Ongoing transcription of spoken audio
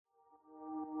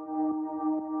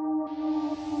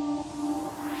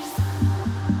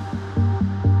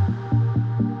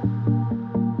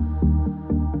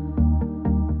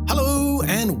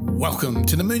Welcome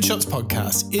to the Moonshots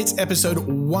Podcast. It's episode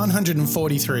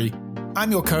 143.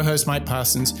 I'm your co-host, Mike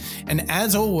Parsons, and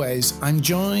as always, I'm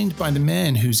joined by the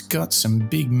man who's got some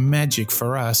big magic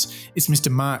for us. It's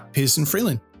Mr. Mark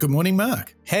Pearson-Freeland. Good morning,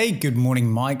 Mark. Hey, good morning,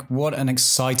 Mike. What an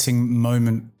exciting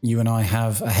moment you and I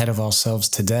have ahead of ourselves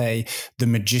today. The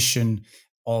magician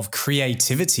of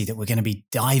creativity that we're going to be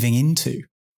diving into.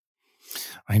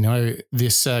 I know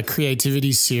this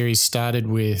creativity series started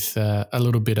with a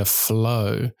little bit of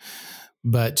flow,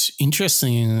 but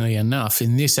interestingly enough,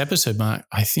 in this episode, Mark,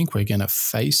 I think we're going to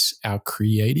face our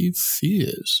creative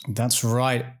fears. That's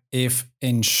right. If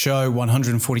in show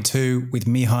 142 with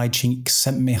Mihai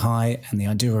Csikszentmihalyi and the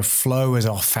idea of flow as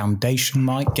our foundation,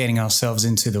 Mike, getting ourselves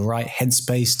into the right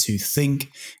headspace to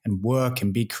think and work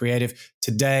and be creative.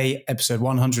 Today, episode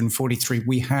 143,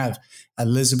 we have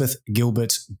Elizabeth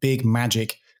Gilbert's Big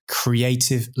Magic,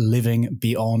 Creative Living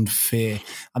Beyond Fear.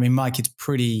 I mean, Mike, it's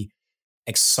pretty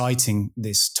exciting,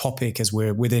 this topic, as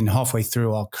we're within halfway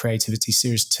through our creativity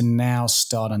series, to now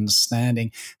start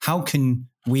understanding how can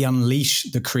we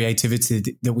unleash the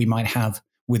creativity that we might have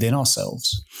within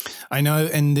ourselves. I know,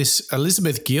 and this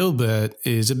Elizabeth Gilbert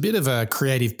is a bit of a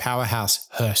creative powerhouse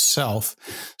herself.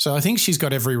 So I think she's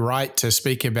got every right to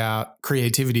speak about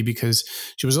creativity because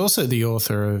she was also the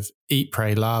author of Eat,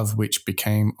 Pray, Love, which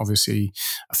became obviously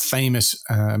a famous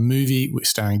movie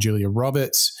starring Julia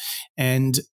Roberts.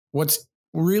 And what's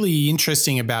really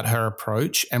interesting about her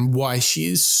approach and why she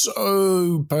is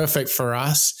so perfect for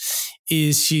us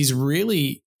is she's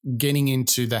really getting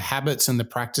into the habits and the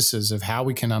practices of how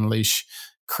we can unleash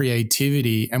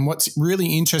creativity. And what's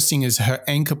really interesting is her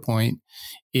anchor point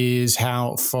is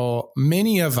how for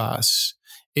many of us,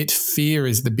 fear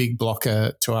is the big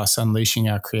blocker to us unleashing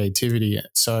our creativity.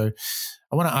 So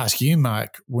I want to ask you,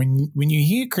 Mark, when you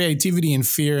hear creativity and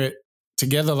fear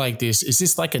together like this, is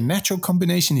this like a natural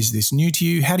combination? Is this new to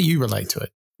you? How do you relate to it?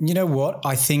 You know what?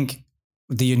 I think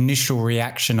the initial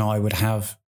reaction I would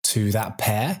have to that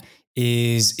pair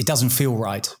is it doesn't feel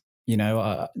right. You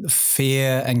know,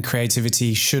 fear and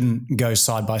creativity shouldn't go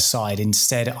side by side.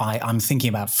 Instead, I'm thinking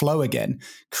about flow again.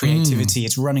 Creativity,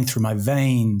 it's running through my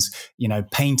veins. You know,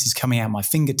 paint is coming out my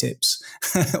fingertips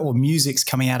or music's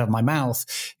coming out of my mouth.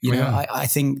 You know, I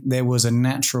think there was a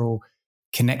natural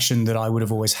connection that I would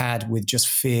have always had with just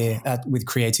fear, with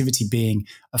creativity being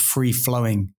a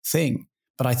free-flowing thing.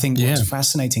 But I think what's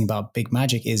fascinating about Big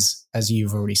Magic is, as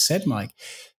you've already said, Mike,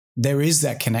 there is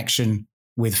that connection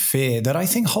with fear that I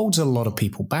think holds a lot of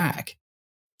people back.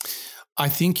 I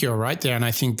think you're right there. And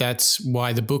I think that's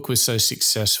why the book was so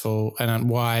successful and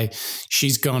why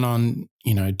she's gone on,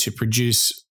 to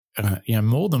produce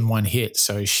more than one hit.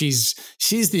 So she's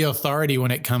the authority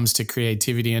when it comes to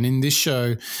creativity. And in this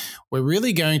show, we're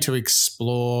really going to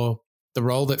explore the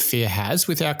role that fear has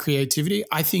with our creativity.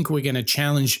 I think we're going to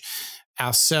challenge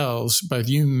ourselves, both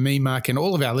you, me, Mark, and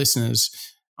all of our listeners,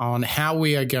 on how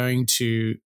we are going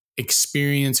to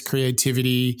experience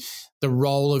creativity, the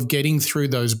role of getting through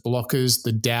those blockers,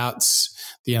 the doubts,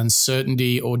 the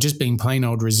uncertainty, or just being plain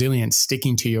old resilient,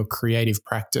 sticking to your creative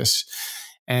practice.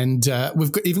 And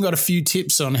we've even got a few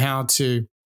tips on how to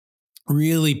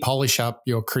really polish up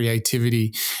your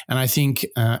creativity. And I think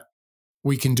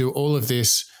we can do all of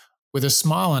this with a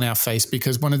smile on our face,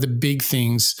 because one of the big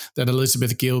things that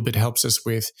Elizabeth Gilbert helps us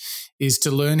with is to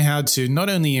learn how to not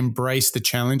only embrace the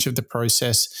challenge of the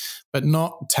process, but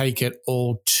not take it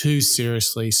all too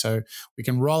seriously. So we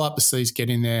can roll up the sleeves, get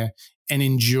in there, and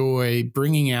enjoy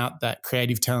bringing out that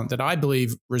creative talent that I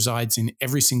believe resides in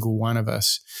every single one of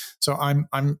us. So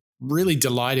I'm really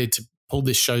delighted to pull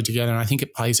this show together, and I think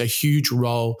it plays a huge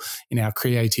role in our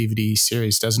creativity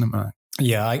series, doesn't it, Mark?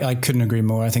 Yeah, I couldn't agree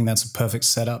more. I think that's a perfect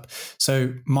setup.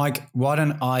 So, Mike, why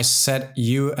don't I set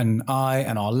you and I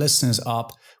and our listeners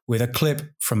up with a clip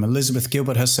from Elizabeth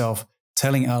Gilbert herself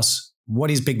telling us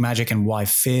what is Big Magic and why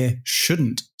fear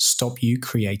shouldn't stop you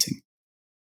creating.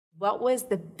 What was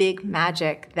the big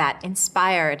magic that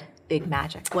inspired Big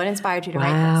Magic? What inspired you to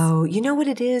write this? Wow. You know what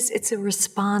it is? It's a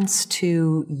response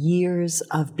to years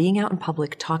of being out in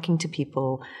public, talking to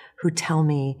people who tell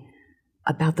me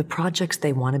about the projects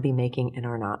they want to be making and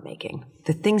are not making,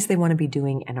 the things they want to be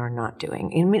doing and are not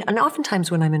doing. And oftentimes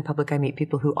when I'm in public, I meet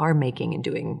people who are making and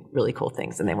doing really cool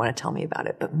things and they want to tell me about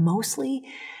it. But mostly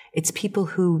it's people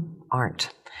who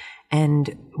aren't.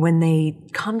 And when they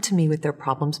come to me with their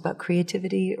problems about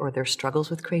creativity or their struggles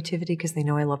with creativity, because they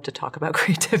know I love to talk about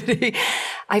creativity,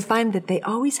 I find that they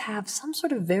always have some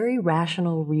sort of very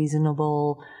rational,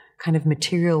 reasonable, kind of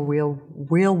material,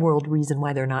 real world reason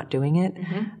why they're not doing it,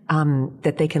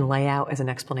 that they can lay out as an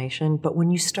explanation. But when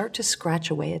you start to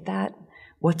scratch away at that,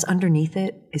 what's underneath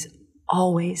it is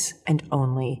always and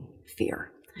only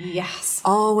fear. Yes.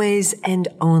 Always and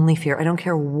only fear. I don't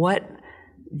care what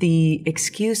the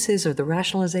excuses or the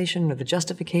rationalization or the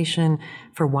justification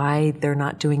for why they're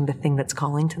not doing the thing that's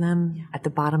calling to them. Yeah. At the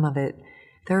bottom of it,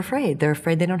 they're afraid. They're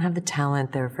afraid they don't have the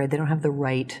talent. They're afraid they don't have the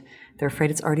right. They're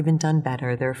afraid it's already been done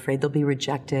better. They're afraid they'll be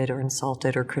rejected or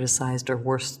insulted or criticized or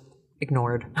worse,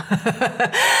 ignored.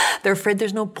 They're afraid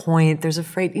there's no point. There's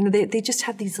afraid, they just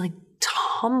have these like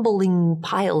tumbling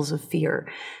piles of fear.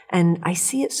 And I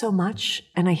see it so much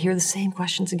and I hear the same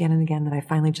questions again and again that I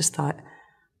finally just thought,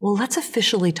 well, let's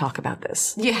officially talk about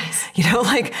this. Yes.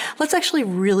 Let's actually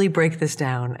really break this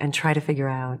down and try to figure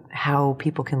out how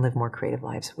people can live more creative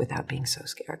lives without being so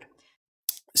scared.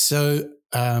 So,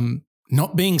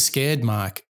 not being scared,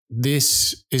 Mark,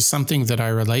 this is something that I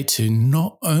relate to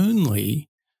not only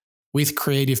with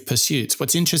creative pursuits.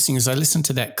 What's interesting is I listened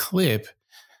to that clip.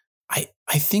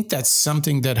 I think that's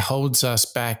something that holds us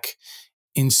back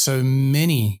in so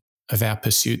many of our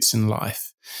pursuits in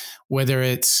life, whether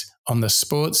it's on the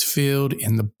sports field,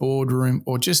 in the boardroom,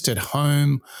 or just at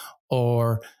home,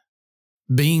 or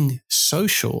being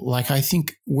social. Like, I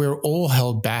think we're all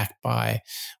held back by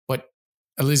what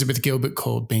Elizabeth Gilbert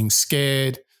called being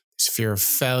scared, this fear of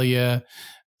failure,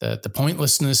 the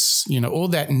pointlessness, all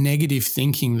that negative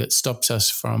thinking that stops us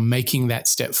from making that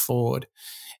step forward.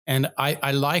 And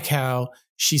I like how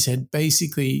she said,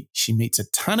 basically, she meets a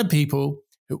ton of people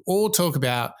who all talk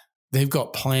about they've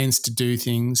got plans to do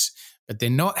things, but they're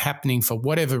not happening for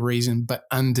whatever reason. But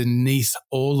underneath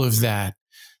all of that,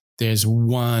 there's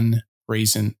one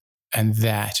reason, and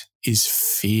that is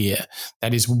fear.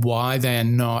 That is why they are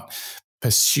not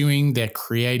pursuing their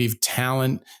creative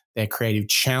talent, their creative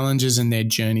challenges and their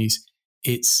journeys.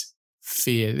 It's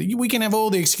fear. We can have all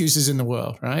the excuses in the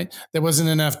world, right? There wasn't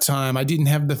enough time. I didn't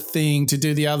have the thing to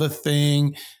do the other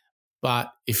thing.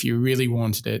 But if you really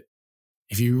wanted it,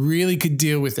 if you really could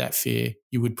deal with that fear,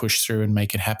 you would push through and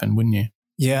make it happen, wouldn't you?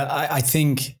 Yeah, I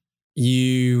think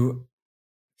there's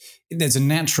a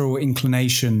natural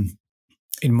inclination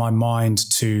in my mind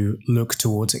to look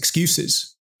towards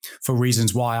excuses for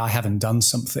reasons why I haven't done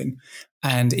something.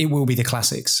 And it will be the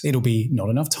classics. It'll be not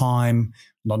enough time,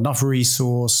 not enough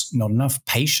resource, not enough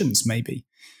patience, maybe.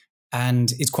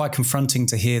 And it's quite confronting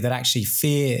to hear that actually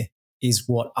fear is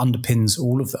what underpins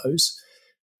all of those.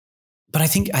 But I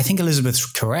think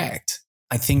Elizabeth's correct.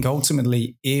 I think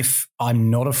ultimately, if I'm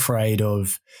not afraid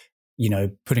of,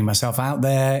 putting myself out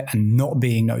there and not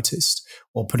being noticed,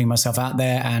 or putting myself out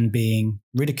there and being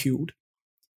ridiculed,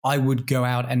 I would go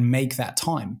out and make that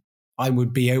time. I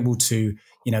would be able to,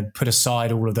 put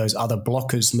aside all of those other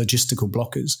blockers, logistical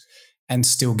blockers, and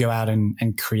still go out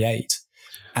and create.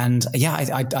 And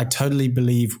yeah, I totally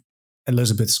believe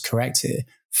Elizabeth's correct here.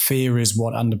 Fear is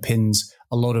what underpins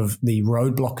a lot of the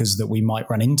roadblockers that we might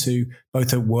run into,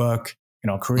 both at work, in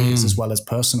our careers, as well as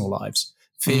personal lives.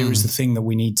 Fear is the thing that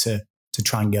we need to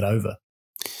try and get over.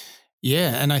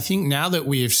 Yeah. And I think now that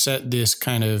we have set this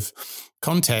kind of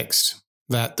context,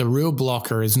 that the real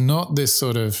blocker is not this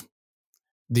sort of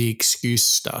the excuse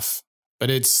stuff, but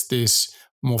it's this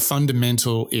more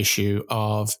fundamental issue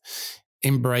of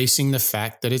embracing the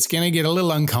fact that it's going to get a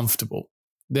little uncomfortable,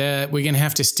 that we're going to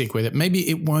have to stick with it. Maybe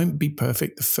it won't be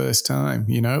perfect the first time,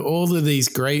 all of these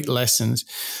great lessons.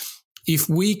 If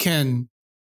we can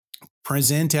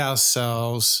present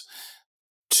ourselves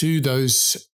to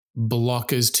those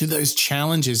blockers, to those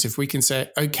challenges, if we can say,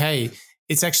 okay,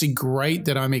 it's actually great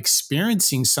that I'm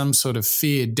experiencing some sort of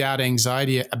fear, doubt,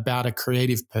 anxiety about a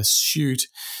creative pursuit,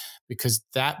 because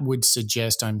that would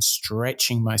suggest I'm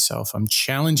stretching myself, I'm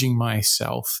challenging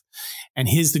myself. And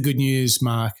here's the good news,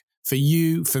 Mark, for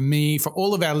you, for me, for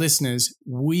all of our listeners,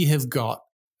 we have got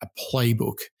a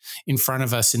playbook in front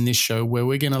of us in this show where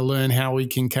we're going to learn how we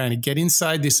can kind of get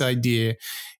inside this idea,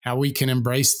 how we can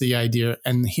embrace the idea,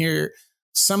 and hear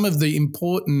some of the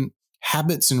important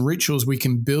habits and rituals we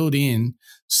can build in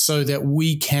so that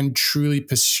we can truly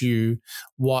pursue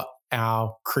what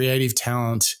our creative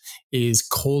talent is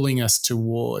calling us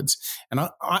towards. And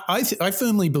I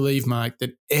firmly believe, Mark,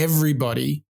 that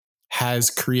everybody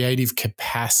has creative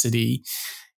capacity,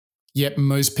 yet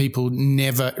most people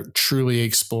never truly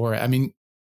explore it. I mean,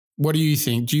 what do you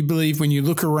think? Do you believe when you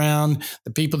look around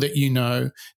the people that you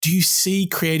know, do you see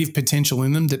creative potential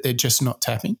in them that they're just not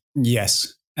tapping?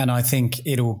 Yes. And I think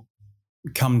it'll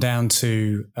come down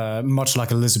to, much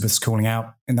like Elizabeth's calling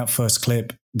out in that first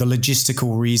clip, the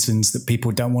logistical reasons that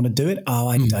people don't want to do it. Oh,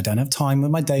 I don't have time with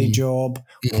my day job,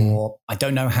 or I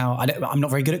don't know how, I'm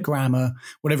not very good at grammar,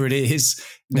 whatever it is.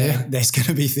 There's going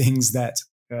to be things that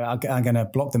are going to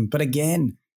block them. But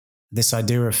again, this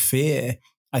idea of fear,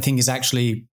 I think, is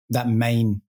actually that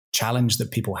main challenge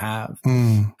that people have.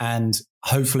 And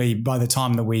hopefully by the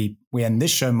time that we end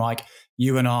this show, Mike,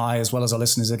 you and I, as well as our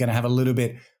listeners, are going to have a little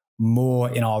bit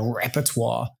more in our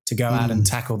repertoire to go out and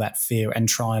tackle that fear and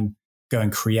try and go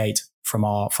and create from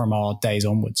our days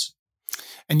onwards.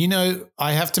 And, you know,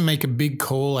 I have to make a big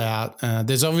call out.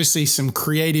 There's obviously some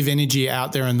creative energy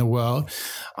out there in the world.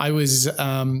 I was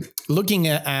looking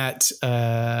at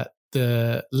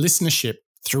the listenership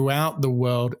throughout the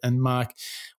world. And Mark,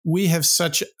 we have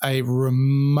such a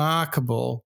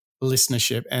remarkable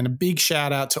listenership, and a big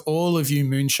shout out to all of you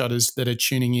moonshotters that are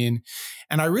tuning in.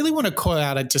 And I really want to call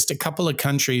out at just a couple of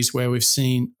countries where we've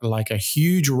seen like a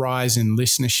huge rise in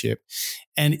listenership.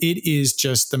 And it is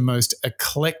just the most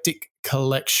eclectic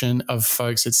collection of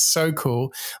folks. It's so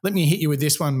cool. Let me hit you with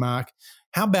this one, Mark.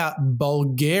 How about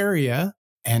Bulgaria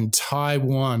and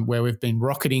Taiwan, where we've been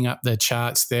rocketing up the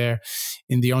charts there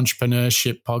in the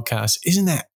entrepreneurship podcast? Isn't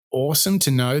that awesome to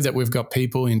know that we've got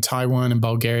people in Taiwan and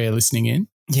Bulgaria listening in?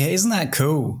 Yeah, isn't that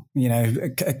cool? You know,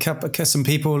 some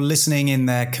people listening in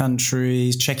their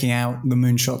countries, checking out the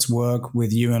Moonshots work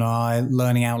with you and I,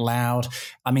 learning out loud.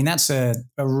 I mean, that's a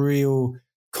real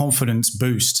confidence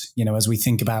boost, you know, as we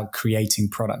think about creating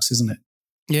products, isn't it?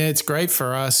 Yeah, it's great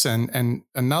for us. And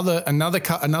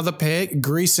another pair,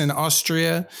 Greece and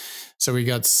Austria. So we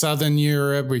got Southern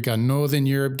Europe, we got Northern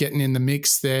Europe getting in the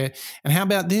mix there. And how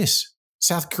about this?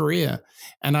 South Korea.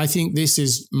 And I think this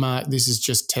is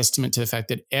just testament to the fact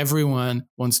that everyone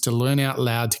wants to learn out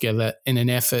loud together in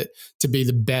an effort to be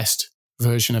the best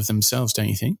version of themselves, don't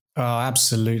you think? Oh,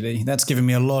 absolutely. That's given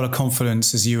me a lot of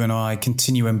confidence as you and I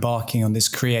continue embarking on this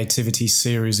creativity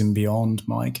series and beyond,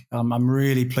 Mike. I'm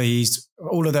really pleased.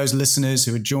 All of those listeners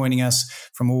who are joining us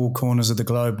from all corners of the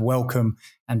globe, welcome,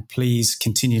 and please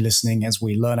continue listening as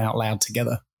we learn out loud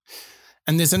together.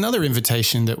 And there's another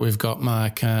invitation that we've got,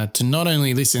 Mark, to not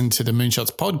only listen to the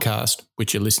Moonshots podcast,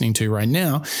 which you're listening to right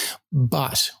now,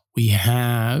 but we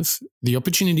have the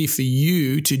opportunity for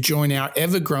you to join our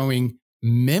ever-growing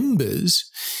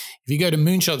members. If you go to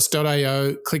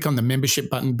moonshots.io, click on the membership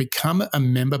button, become a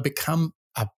member, become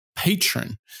a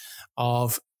patron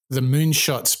of the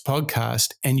Moonshots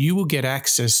podcast, and you will get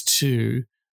access to,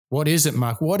 what is it,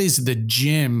 Mark? What is the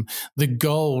gem, the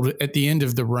gold at the end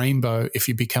of the rainbow if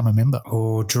you become a member?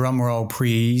 Oh, drum roll,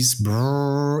 please.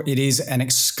 Brrr. It is an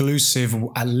exclusive,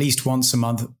 at least once a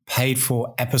month, paid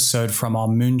for episode from our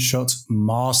Moonshots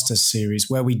Master Series,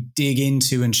 where we dig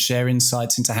into and share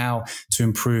insights into how to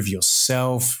improve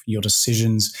yourself, your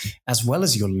decisions, as well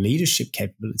as your leadership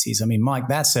capabilities. I mean, Mike,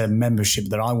 that's a membership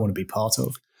that I want to be part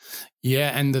of.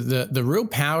 Yeah, and the real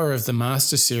power of the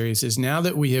Master Series is now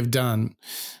that we have done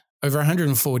over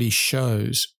 140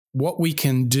 shows, what we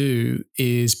can do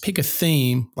is pick a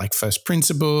theme like first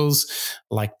principles,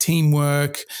 like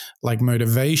teamwork, like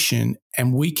motivation,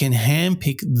 and we can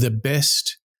handpick the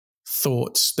best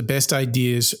thoughts, the best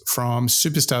ideas from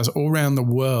superstars all around the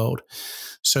world.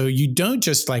 So you don't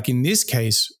just, like in this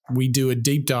case, we do a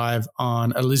deep dive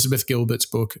on Elizabeth Gilbert's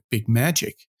book, Big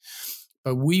Magic,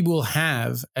 but we will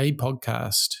have a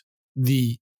podcast,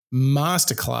 the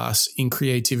masterclass in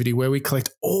creativity, where we collect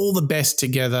all the best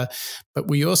together, but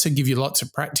we also give you lots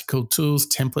of practical tools,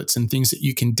 templates, and things that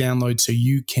you can download so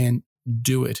you can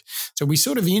do it. So we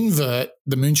sort of invert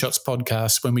the Moonshots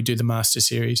podcast when we do the Master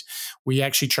Series. We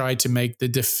actually try to make the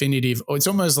definitive, or it's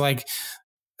almost like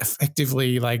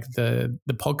effectively like the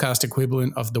podcast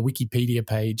equivalent of the Wikipedia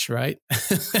page, right?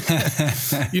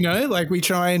 You know, like we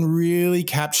try and really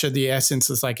capture the essence.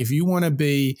 It's like, if you want to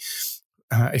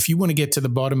get to the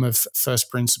bottom of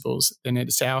first principles, then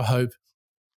it's our hope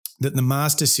that the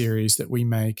Master Series that we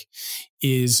make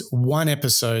is one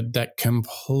episode that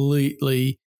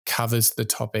completely covers the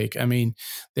topic. I mean,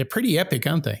 they're pretty epic,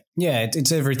 aren't they? Yeah,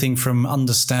 it's everything from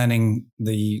understanding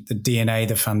the DNA,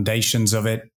 the foundations of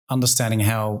it, understanding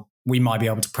how we might be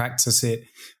able to practice it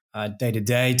day to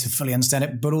day to fully understand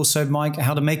it, but also, Mike,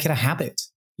 how to make it a habit.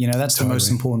 You know, that's the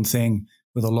most important thing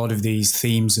with a lot of these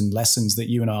themes and lessons that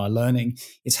you and I are learning.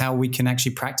 It's how we can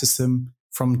actually practice them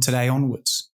from today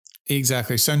onwards.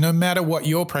 Exactly. So no matter what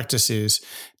your practice is,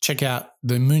 check out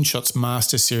the Moonshots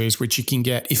Master Series, which you can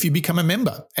get if you become a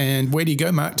member. And where do you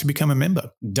go, Mark, to become a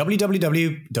member?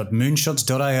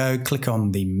 www.moonshots.io. Click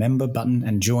on the member button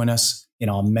and join us in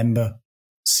our member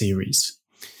series.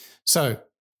 So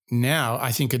now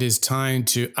I think it is time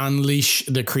to unleash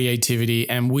the creativity,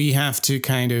 and we have to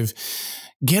kind of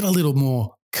get a little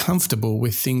more comfortable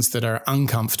with things that are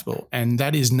uncomfortable. And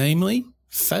that is namely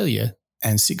failure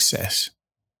and success.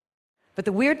 But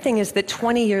the weird thing is that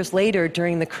 20 years later,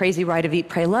 during the crazy ride of Eat,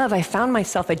 Pray, Love, I found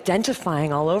myself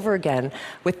identifying all over again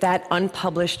with that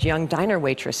unpublished young diner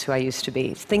waitress who I used to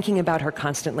be, thinking about her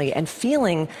constantly and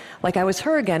feeling like I was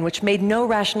her again, which made no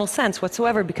rational sense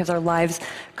whatsoever because our lives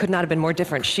could not have been more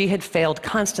different. She had failed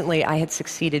constantly. I had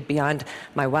succeeded beyond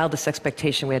my wildest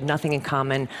expectation. We had nothing in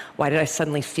common. Why did I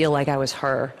suddenly feel like I was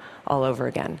her all over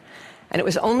again? And it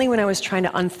was only when I was trying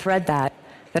to unthread that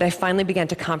I finally began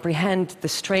to comprehend the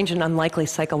strange and unlikely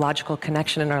psychological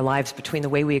connection in our lives between the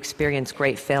way we experience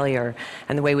great failure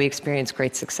and the way we experience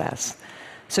great success.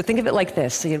 So think of it like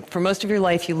this. For most of your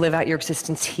life, you live out your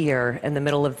existence here in the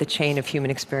middle of the chain of human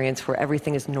experience where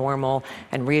everything is normal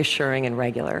and reassuring and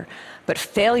regular. But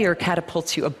failure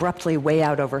catapults you abruptly way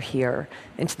out over here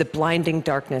into the blinding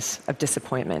darkness of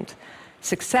disappointment.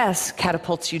 Success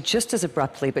catapults you just as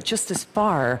abruptly, but just as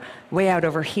far, way out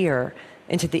over here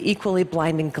into the equally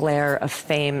blinding glare of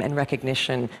fame and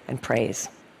recognition and praise.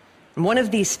 And one of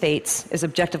these fates is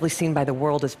objectively seen by the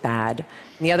world as bad,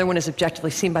 and the other one is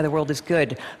objectively seen by the world as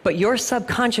good. But your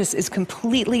subconscious is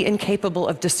completely incapable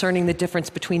of discerning the difference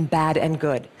between bad and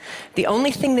good. The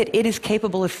only thing that it is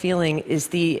capable of feeling is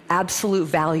the absolute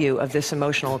value of this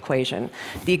emotional equation,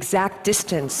 the exact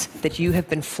distance that you have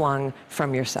been flung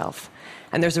from yourself.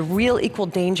 And there's a real equal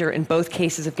danger in both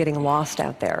cases of getting lost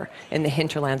out there in the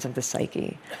hinterlands of the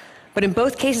psyche. But in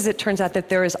both cases, it turns out that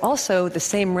there is also the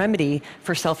same remedy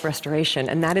for self-restoration,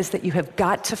 and that is that you have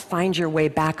got to find your way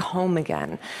back home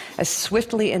again as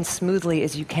swiftly and smoothly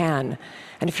as you can.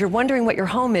 And if you're wondering what your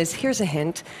home is, here's a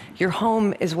hint. Your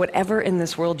home is whatever in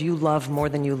this world you love more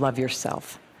than you love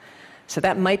yourself. So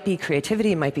that might be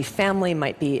creativity, might be family,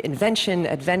 might be invention,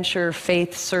 adventure,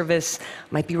 faith, service,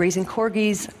 might be raising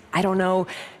corgis. I don't know.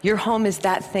 Your home is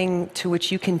that thing to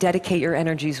which you can dedicate your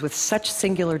energies with such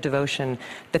singular devotion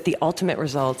that the ultimate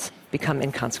results become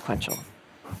inconsequential.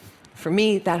 For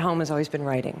me, that home has always been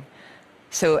writing.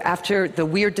 So after the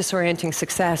weird, disorienting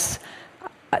success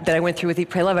that I went through with Eat,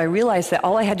 Pray, Love, I realized that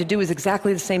all I had to do was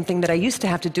exactly the same thing that I used to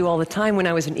have to do all the time when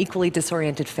I was an equally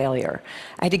disoriented failure.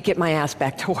 I had to get my ass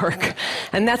back to work.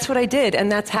 And that's what I did. And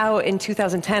that's how in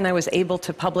 2010 I was able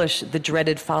to publish the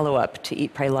dreaded follow-up to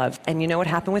Eat, Pray, Love. And you know what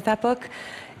happened with that book?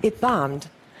 It bombed.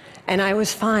 And I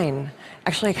was fine.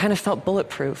 Actually, I kind of felt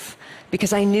bulletproof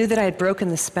because I knew that I had broken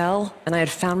the spell and I had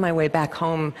found my way back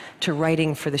home to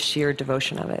writing for the sheer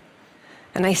devotion of it.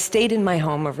 And I stayed in my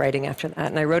home of writing after that,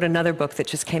 and I wrote another book that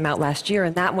just came out last year,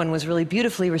 and that one was really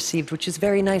beautifully received, which is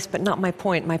very nice, but not my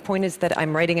point. My point is that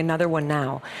I'm writing another one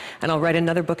now, and I'll write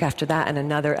another book after that, and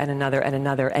another, and another, and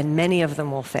another, and many of them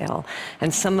will fail,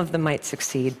 and some of them might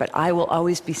succeed, but I will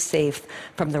always be safe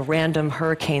from the random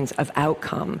hurricanes of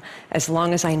outcome, as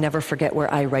long as I never forget where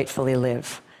I rightfully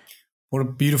live. What a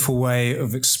beautiful way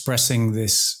of expressing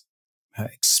this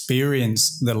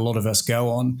experience that a lot of us go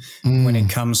on when it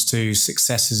comes to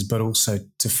successes, but also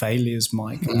to failures,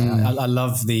 Mike. I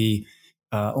love the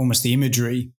almost the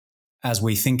imagery as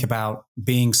we think about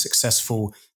being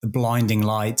successful, the blinding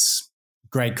lights,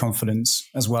 great confidence,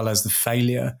 as well as the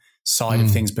failure side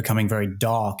of things becoming very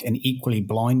dark and equally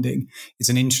blinding. It's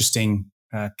an interesting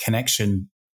connection,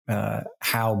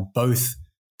 how both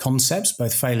concepts,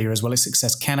 both failure as well as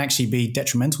success, can actually be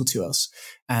detrimental to us.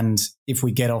 And if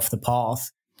we get off the path,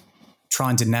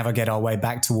 trying to navigate our way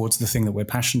back towards the thing that we're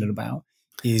passionate about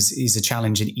is a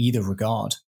challenge in either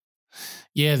regard.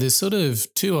 Yeah, there's sort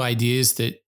of two ideas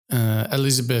that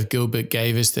Elizabeth Gilbert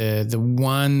gave us there. The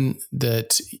one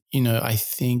that, I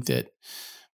think that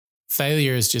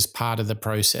failure is just part of the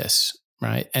process,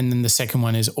 right? And then the second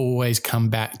one is always come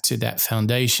back to that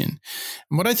foundation.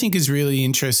 And what I think is really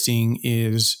interesting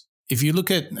is if you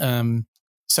look at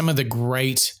some of the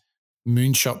great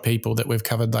moonshot people that we've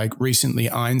covered, like recently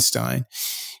Einstein,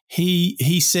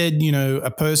 he said,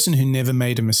 a person who never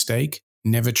made a mistake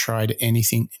never tried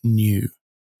anything new.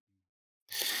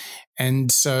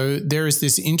 And so there is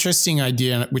this interesting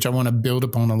idea, which I want to build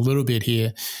upon a little bit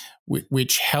here,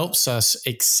 which helps us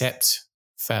accept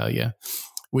failure,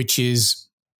 which is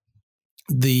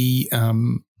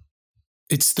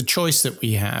it's the choice that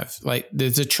we have. Like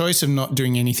there's a choice of not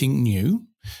doing anything new,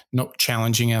 not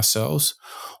challenging ourselves,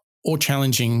 or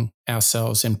challenging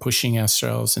ourselves and pushing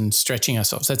ourselves and stretching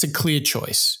ourselves. That's a clear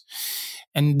choice.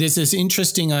 And there's this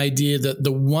interesting idea that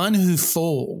the one who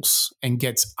falls and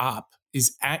gets up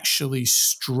is actually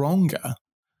stronger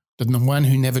than the one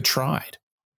who never tried.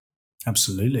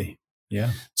 Absolutely.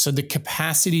 Yeah. So the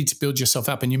capacity to build yourself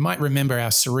up, and you might remember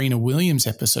our Serena Williams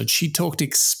episode, she talked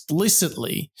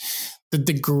explicitly that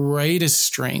the greatest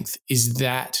strength is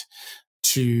that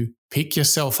to pick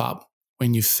yourself up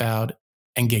when you've failed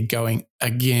and get going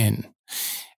again.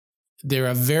 there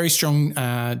are very strong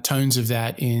tones of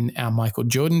that in our Michael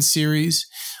Jordan series.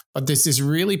 But there's this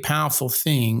really powerful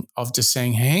thing of just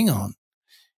saying, hang on,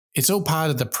 it's all part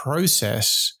of the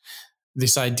process,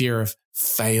 this idea of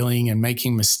failing and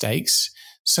making mistakes.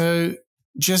 So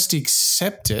just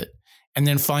accept it and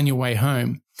then find your way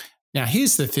home. Now,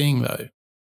 here's the thing, though,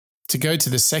 to go to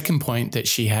the second point that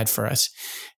she had for us.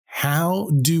 How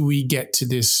do we get to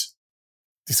this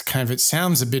kind of, it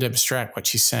sounds a bit abstract what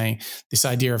she's saying, this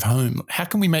idea of home. How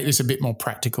can we make this a bit more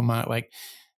practical, Mark? Like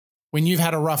when you've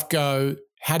had a rough go,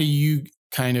 how do you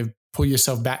kind of pull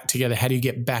yourself back together? How do you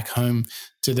get back home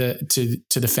to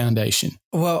the foundation?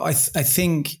 Well, I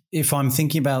think if I'm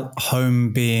thinking about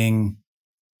home being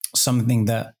something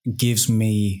that gives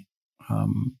me,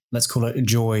 let's call it a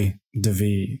joy de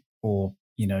vie, or,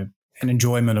 an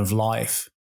enjoyment of life,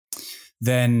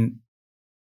 then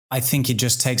I think it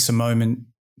just takes a moment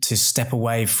to step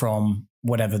away from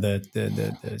whatever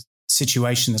the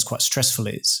situation that's quite stressful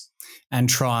is and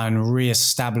try and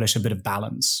reestablish a bit of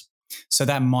balance. So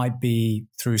that might be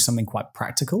through something quite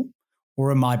practical,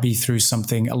 or it might be through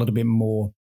something a little bit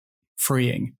more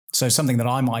freeing. So something that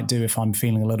I might do if I'm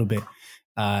feeling a little bit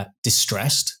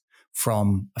distressed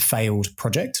from a failed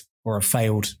project or a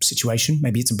failed situation.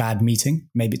 Maybe it's a bad meeting.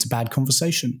 Maybe it's a bad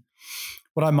conversation.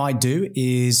 What I might do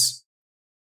is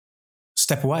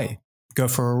step away, go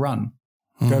for a run,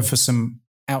 go for some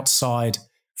outside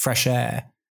fresh air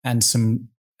and some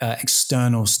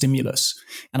external stimulus.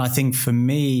 And I think for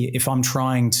me, if I'm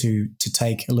trying to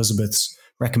take Elizabeth's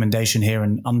recommendation here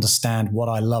and understand what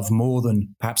I love more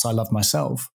than perhaps I love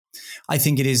myself, I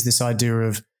think it is this idea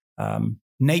of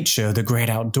nature, the great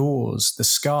outdoors, the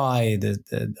sky,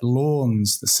 the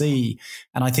lawns, the sea.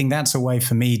 And I think that's a way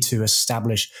for me to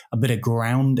establish a bit of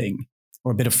grounding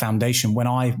or a bit of foundation when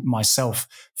I myself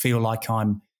feel like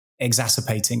I'm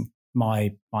exacerbating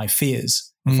my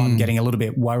fears. If I'm getting a little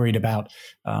bit worried about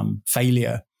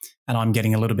failure and I'm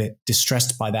getting a little bit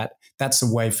distressed by that, that's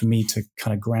a way for me to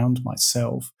kind of ground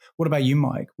myself. What about you,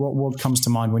 Mike? What comes to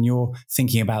mind when you're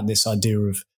thinking about this idea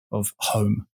of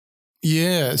home?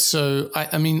 Yeah. So,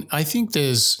 I think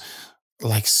there's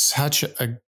like such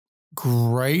a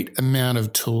great amount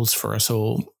of tools for us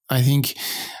all. I think,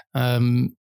 I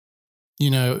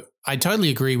totally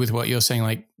agree with what you're saying.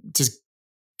 Like, just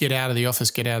get out of the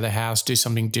office, get out of the house, do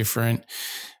something different.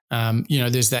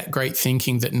 There's that great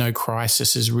thinking that no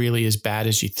crisis is really as bad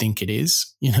as you think it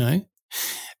is,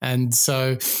 And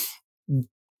so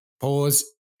pause,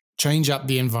 change up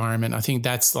the environment. I think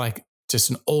that's like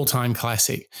just an all-time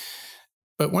classic.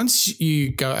 But once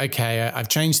you go, okay, I've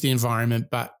changed the environment,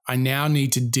 but I now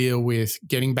need to deal with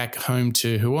getting back home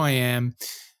to who I am,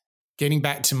 getting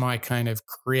back to my kind of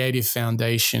creative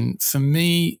foundation. For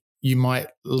me, you might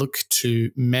look to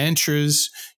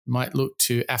mantras, you might look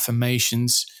to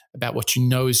affirmations about what you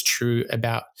know is true,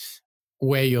 about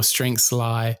where your strengths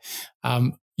lie.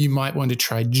 You might want to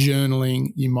try journaling.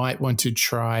 You might want to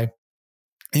try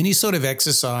any sort of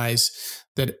exercise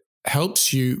that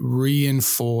helps you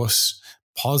reinforce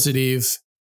positive,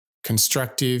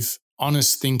 constructive,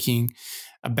 honest thinking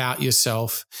about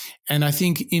yourself. And I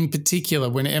think in particular,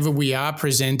 whenever we are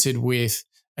presented with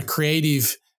a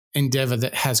creative endeavor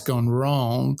that has gone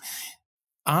wrong,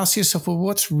 ask yourself, well,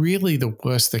 what's really the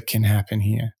worst that can happen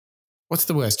here? What's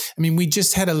the worst? I mean, we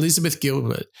just had Elizabeth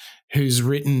Gilbert, who's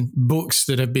written books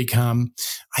that have become,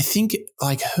 I think,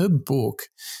 like her book,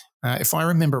 if I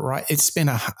remember right, it spent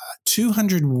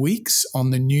 200 weeks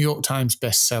on the New York Times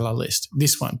bestseller list.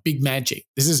 This one, Big Magic.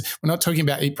 We're not talking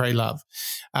about Eat, Pray, Love.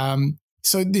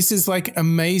 So this is like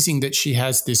amazing that she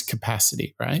has this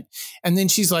capacity, right? And then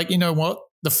she's like, you know what?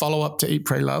 The follow-up to Eat,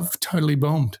 Pray, Love totally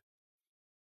bombed.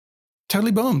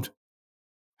 Totally bombed.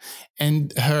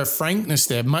 And her frankness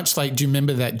there, much like, do you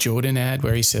remember that Jordan ad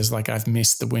where he says, like, I've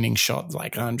missed the winning shot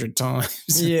like 100 times?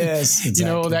 Yes,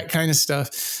 exactly. All that kind of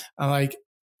stuff. Like,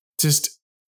 just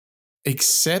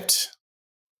accept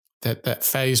that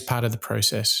phase part of the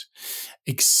process.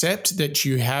 Accept that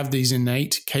you have these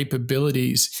innate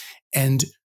capabilities and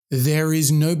there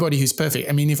is nobody who's perfect.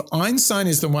 I mean, if Einstein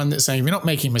is the one that's saying, if you're not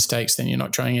making mistakes, then you're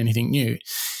not trying anything new.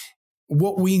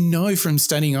 What we know from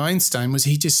studying Einstein was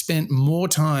he just spent more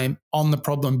time on the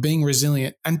problem, being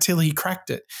resilient until he cracked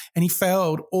it. And he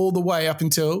failed all the way up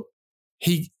until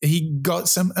he got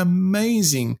some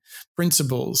amazing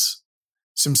principles,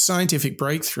 some scientific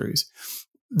breakthroughs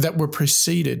that were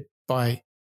preceded by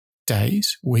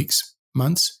days, weeks,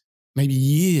 months, maybe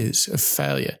years of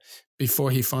failure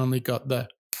before he finally got the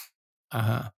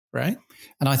right?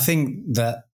 And I think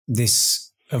that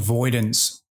this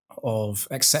avoidance of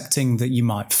accepting that you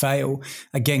might fail,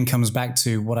 again, comes back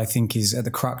to what I think is at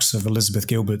the crux of Elizabeth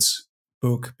Gilbert's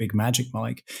book, Big Magic,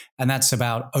 Mike, and that's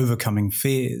about overcoming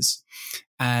fears.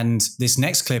 And this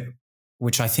next clip,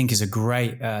 which I think is a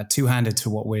great two-handed to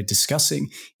what we're discussing,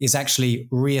 is actually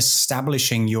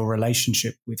reestablishing your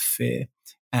relationship with fear.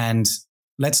 And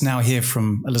let's now hear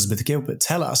from Elizabeth Gilbert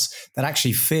tell us that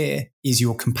actually fear is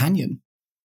your companion.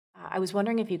 I was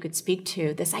wondering if you could speak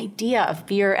to this idea of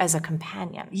fear as a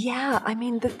companion. Yeah, I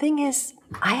mean, the thing is,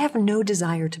 I have no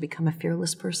desire to become a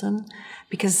fearless person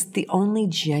because the only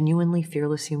genuinely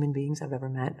fearless human beings I've ever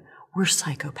met were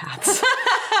psychopaths.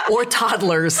 Or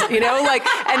toddlers,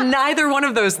 and neither one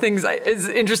of those things is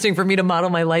interesting for me to model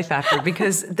my life after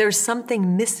because there's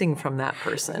something missing from that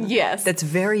person. Yes. That's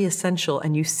very essential,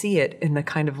 and you see it in the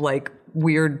kind of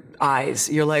weird eyes.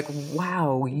 You're like,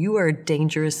 wow, you are a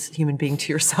dangerous human being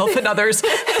to yourself and others.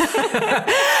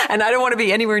 And I don't want to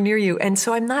be anywhere near you. And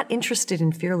so I'm not interested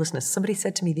in fearlessness. Somebody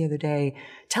said to me the other day,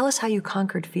 tell us how you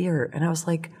conquered fear. And I was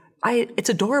like, it's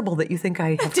adorable that you think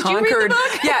I have Did conquered. You read the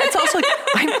book? Yeah, it's also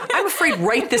I'm afraid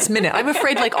right this minute. I'm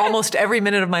afraid almost every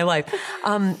minute of my life.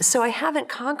 So I haven't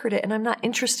conquered it, and I'm not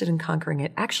interested in conquering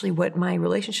it. Actually, what my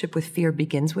relationship with fear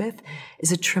begins with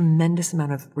is a tremendous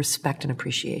amount of respect and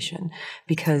appreciation,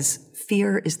 because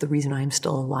fear is the reason I'm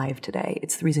still alive today.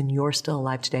 It's the reason you're still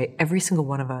alive today. Every single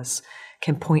one of us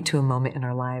can point to a moment in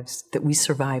our lives that we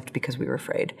survived because we were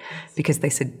afraid, because they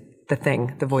said,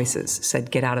 the voices said,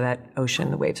 get out of that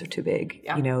ocean. The waves are too big.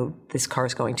 Yeah. This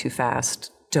car's going too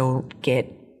fast. Don't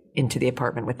get into the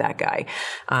apartment with that guy.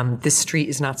 This street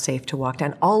is not safe to walk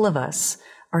down. All of us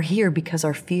are here because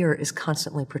our fear is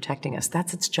constantly protecting us.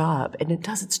 That's its job, and it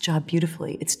does its job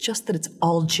beautifully. It's just that it's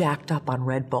all jacked up on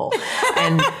Red Bull,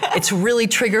 and it's really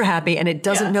trigger happy, and it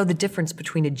doesn't know the difference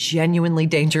between a genuinely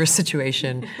dangerous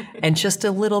situation and just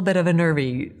a little bit of a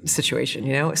nervy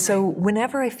situation, So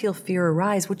whenever I feel fear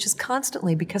arise, which is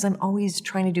constantly because I'm always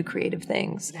trying to do creative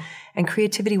things, and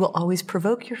creativity will always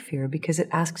provoke your fear because it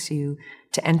asks you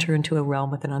to enter into a realm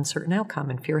with an uncertain outcome,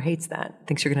 and fear hates that,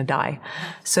 thinks you're going to die.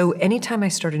 So anytime I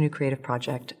start a new creative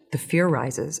project, the fear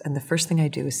rises, and the first thing I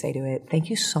do is say to it, thank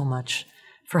you so much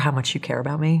for how much you care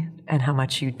about me and how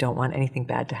much you don't want anything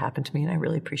bad to happen to me, and I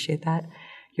really appreciate that.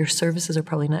 Your services are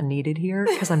probably not needed here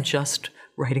because I'm just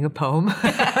writing a poem.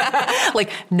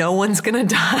 No one's going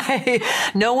to die.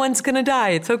 No one's going to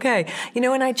die. It's okay.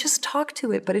 And I just talk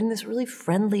to it, but in this really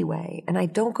friendly way. And I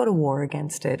don't go to war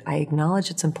against it. I acknowledge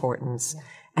its importance. Yeah.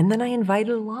 And then I invite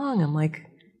it along. I'm like,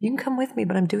 you can come with me,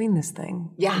 but I'm doing this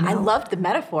thing. Yeah, I loved the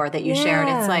metaphor that you shared.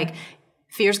 It's like,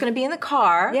 fear's going to be in the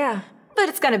car. Yeah. But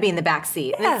it's going to be in the back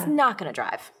seat. And it's not going to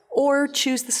drive. Or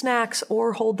choose the snacks,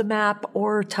 or hold the map,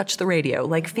 or touch the radio.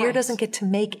 Fear doesn't get to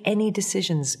make any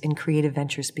decisions in creative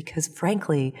ventures because,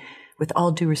 frankly, with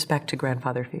all due respect to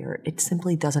grandfather fear, it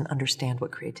simply doesn't understand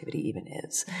what creativity even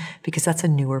is, because that's a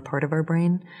newer part of our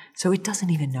brain. So it doesn't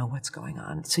even know what's going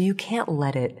on. So you can't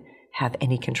let it have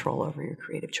any control over your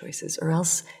creative choices, or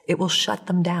else it will shut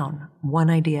them down, one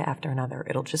idea after another.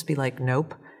 It'll just be like,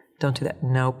 nope, don't do that.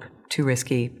 Nope, too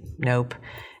risky. Nope.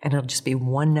 And it'll just be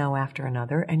one no after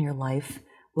another, and your life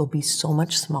will be so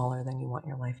much smaller than you want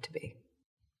your life to be.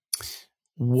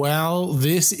 Well,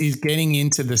 this is getting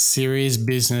into the serious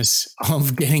business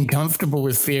of getting comfortable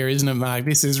with fear, isn't it, Mark?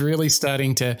 This is really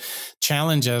starting to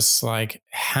challenge us.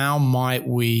 How might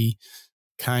we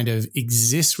kind of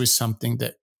exist with something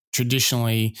that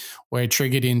traditionally we're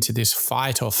triggered into this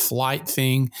fight or flight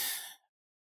thing?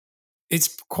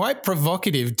 It's quite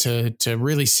provocative to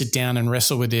really sit down and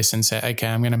wrestle with this and say, okay,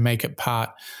 I'm going to make it part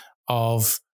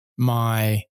of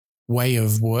my way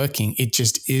of working. It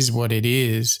just is what it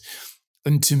is.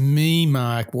 And to me,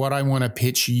 Mark, what I want to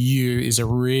pitch you is a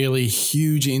really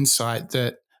huge insight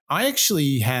that I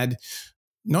actually had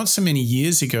not so many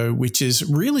years ago, which is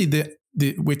really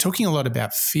we're talking a lot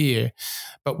about fear,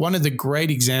 but one of the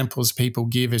great examples people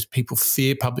give is people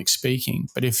fear public speaking.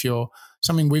 But if you're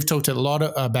something we've talked a lot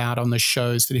about on the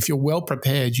shows, that if you're well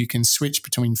prepared, you can switch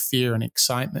between fear and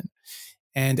excitement.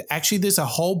 And actually, there's a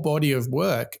whole body of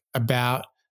work about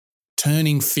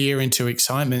turning fear into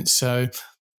excitement. So,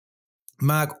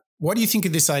 Mark, what do you think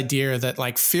of this idea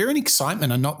that fear and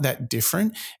excitement are not that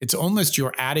different? It's almost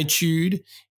your attitude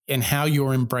and how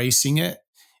you're embracing it.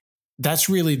 That's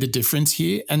really the difference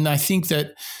here. And I think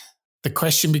that the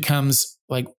question becomes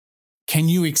can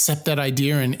you accept that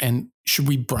idea and should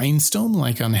we brainstorm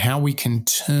on how we can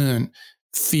turn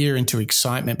fear into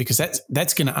excitement? Because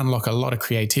that's going to unlock a lot of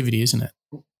creativity, isn't it?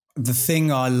 The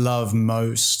thing I love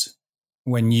most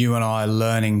when you and I are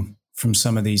learning from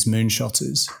some of these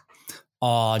moonshotters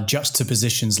are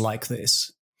juxtapositions like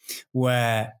this,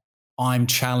 where I'm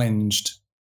challenged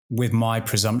with my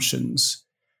presumptions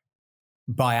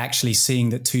by actually seeing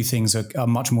that two things are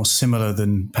much more similar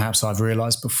than perhaps I've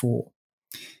realized before.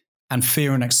 And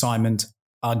fear and excitement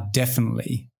are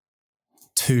definitely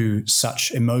two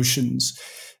such emotions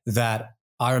that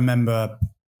I remember,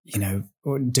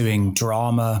 doing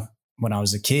drama when I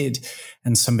was a kid,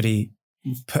 and somebody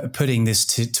putting this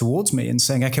towards me and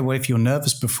saying, okay, well, if you're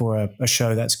nervous before a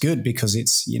show, that's good because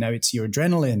it's your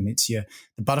adrenaline,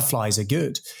 the butterflies are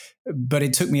good. But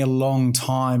it took me a long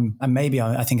time, and maybe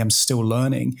I think I'm still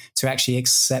learning to actually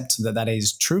accept that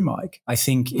is true, Mike. I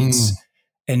think it's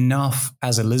enough,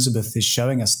 as Elizabeth is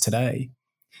showing us today,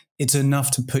 it's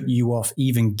enough to put you off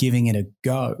even giving it a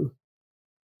go,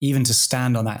 even to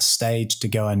stand on that stage to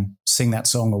go and sing that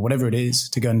song or whatever it is,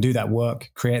 to go and do that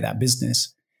work, create that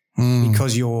business,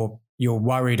 because you're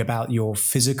worried about your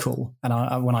physical.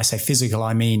 And when I say physical,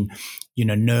 I mean,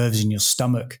 nerves in your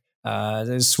stomach,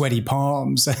 sweaty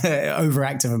palms,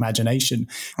 overactive imagination.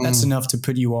 That's enough to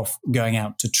put you off going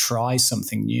out to try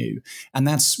something new. And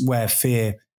that's where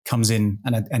fear comes in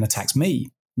and attacks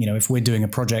me. If we're doing a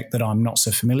project that I'm not so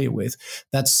familiar with,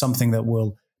 that's something that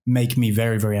will make me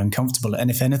very, very uncomfortable. And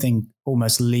if anything,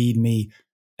 almost lead me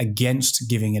against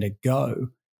giving it a go.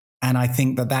 And I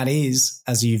think that is,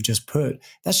 as you've just put,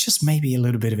 that's just maybe a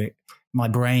little bit of it, my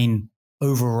brain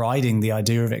overriding the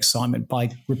idea of excitement by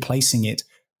replacing it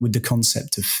with the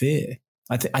concept of fear.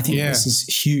 I think this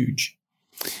is huge.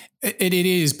 It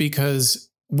is, because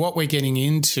what we're getting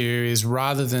into is,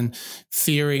 rather than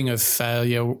fearing of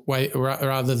failure,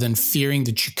 rather than fearing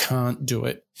that you can't do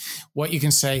it, what you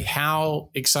can say,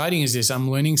 how exciting is this? I'm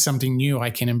learning something new.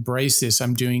 I can embrace this.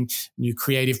 I'm doing new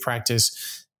creative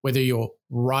practice, whether you're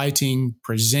writing,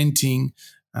 presenting,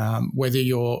 whether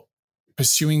you're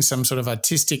pursuing some sort of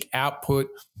artistic output.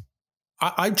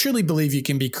 I truly believe you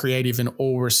can be creative in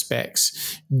all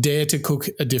respects. Dare to cook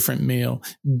a different meal,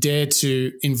 dare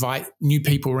to invite new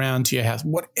people around to your house,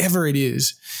 whatever it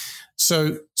is.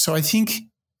 So I think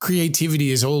creativity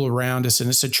is all around us,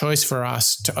 and it's a choice for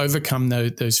us to overcome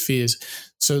those fears.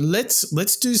 So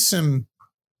let's do some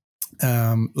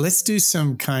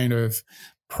kind of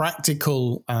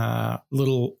practical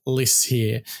little lists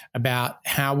here about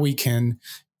how we can,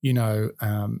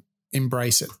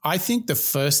 embrace it. I think the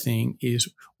first thing is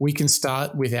we can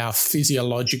start with our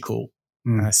physiological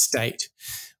state,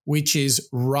 which is,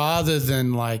 rather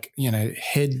than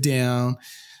head down,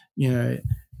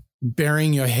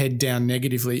 burying your head down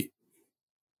negatively,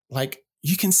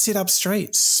 you can sit up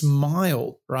straight,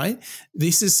 smile, right?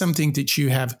 This is something that you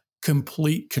have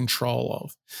complete control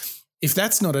of. If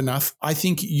that's not enough, I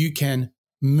think you can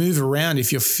move around.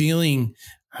 If you're feeling,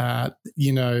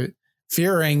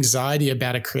 fear or anxiety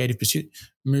about a creative pursuit,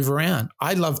 move around.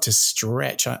 I love to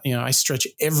stretch. I stretch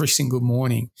every single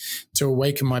morning to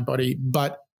awaken my body.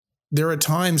 But there are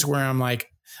times where I'm like,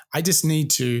 I just need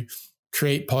to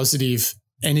create positive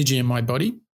energy in my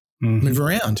body. Move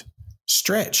around,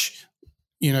 stretch.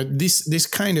 This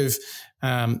kind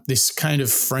of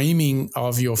framing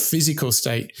of your physical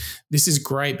state. This is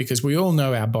great, because we all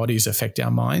know our bodies affect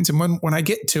our minds. And when I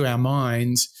get to our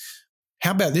minds,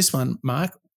 how about this one,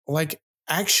 Mark?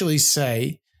 Actually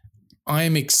say, I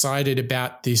am excited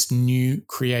about this new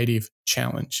creative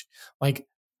challenge.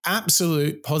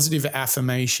 Absolute positive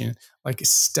affirmation,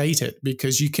 state it,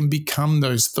 because you can become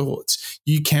those thoughts.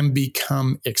 You can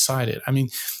become excited. I mean,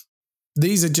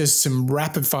 these are just some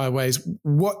rapid fire ways.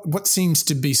 What seems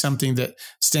to be something that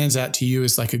stands out to you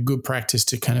as a good practice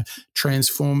to kind of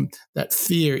transform that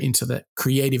fear into that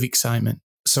creative excitement?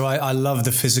 So I love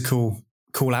the physical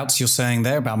call outs you're saying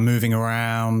there about moving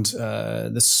around,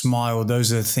 the smile.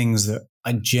 Those are things that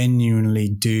I genuinely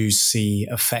do see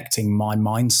affecting my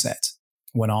mindset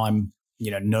when I'm,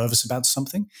 nervous about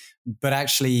something. But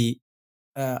actually,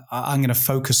 I'm going to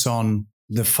focus on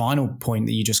the final point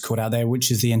that you just called out there, which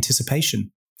is the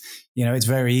anticipation. It's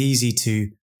very easy to,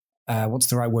 what's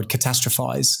the right word?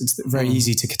 Catastrophize. It's very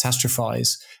easy to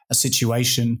catastrophize a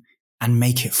situation and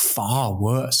make it far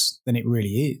worse than it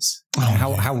really is.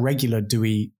 How regular do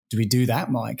we do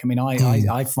that, Mike? I mean,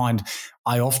 I find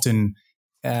I often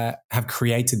have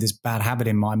created this bad habit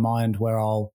in my mind where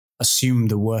I'll assume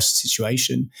the worst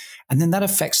situation, and then that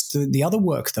affects the other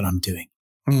work that I'm doing,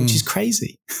 which is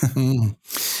crazy. And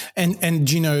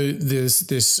there's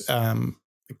this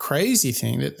crazy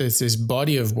thing that there's this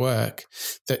body of work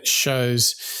that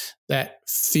shows that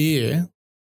fear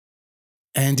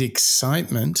and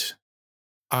excitement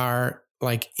are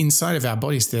inside of our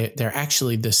bodies. They're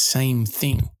actually the same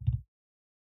thing.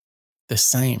 The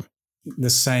same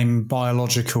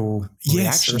biological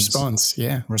response.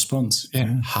 Yeah. Response.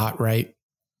 Yeah. Heart rate.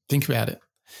 Think about it.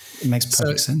 It makes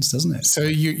perfect sense, doesn't it? So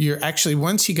you're actually,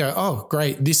 once you go, oh,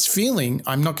 great, this feeling,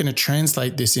 I'm not going to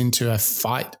translate this into a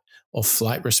fight or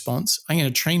flight response. I'm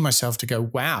going to train myself to go,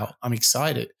 wow, I'm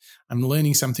excited. I'm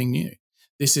learning something new.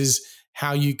 This is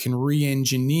how you can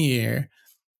re-engineer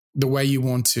the way you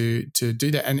want to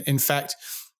do that. And in fact,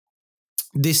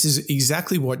 this is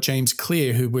exactly what James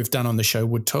Clear, who we've done on the show,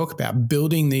 would talk about,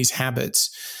 building these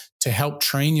habits to help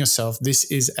train yourself. This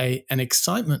is an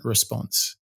excitement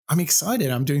response. I'm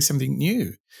excited. I'm doing something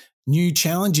new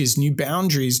challenges, new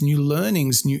boundaries, new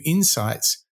learnings, new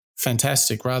insights.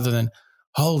 Fantastic. Rather than,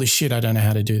 holy shit, I don't know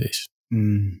how to do this.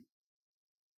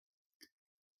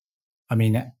 I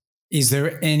mean, is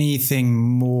there anything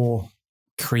more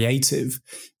creative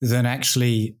than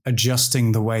actually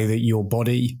adjusting the way that your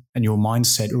body and your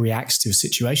mindset reacts to a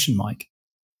situation, Mike?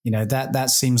 You know, that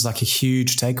seems like a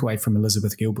huge takeaway from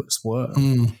Elizabeth Gilbert's work.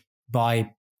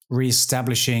 By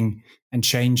reestablishing and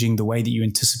changing the way that you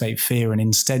anticipate fear, and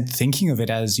instead thinking of it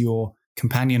as your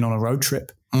companion on a road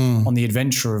trip, on the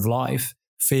adventure of life.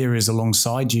 Fear is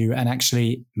alongside you, and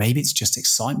actually maybe it's just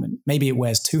excitement. Maybe it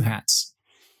wears two hats.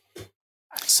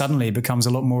 Suddenly it becomes a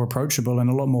lot more approachable and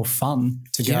a lot more fun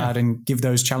to go out and give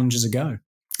those challenges a go.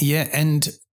 Yeah. And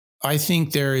I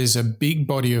think there is a big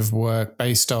body of work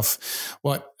based off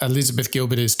what Elizabeth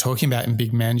Gilbert is talking about in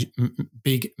Big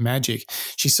Magic.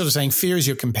 She's sort of saying fear is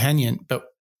your companion, but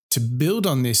to build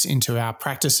on this into our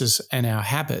practices and our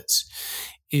habits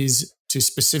is to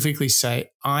specifically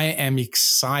say, I am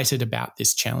excited about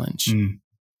this challenge.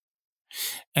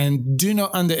 And do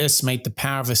not underestimate the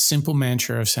power of a simple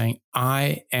mantra of saying,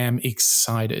 I am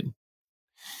excited.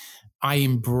 I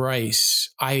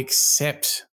embrace, I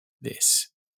accept this,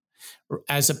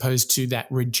 as opposed to that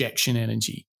rejection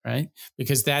energy, right?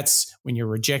 Because that's when you're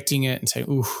rejecting it and saying,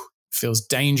 ooh, feels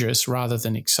dangerous rather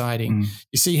than exciting.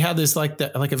 You see how there's like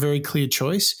a very clear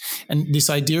choice? And this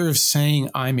idea of saying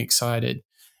I'm excited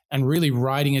and really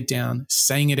writing it down,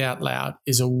 saying it out loud,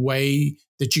 is a way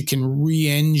that you can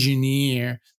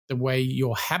re-engineer the way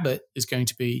your habit is going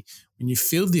to be. When you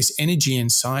feel this energy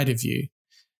inside of you,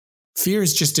 fear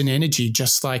is just an energy,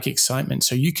 just like excitement.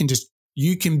 So you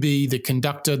can be the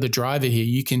conductor, the driver here.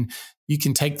 You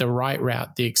can take the right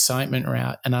route, the excitement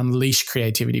route, and unleash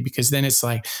creativity, because then it's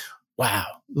like, wow,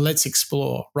 let's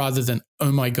explore, rather than,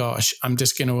 oh my gosh, I'm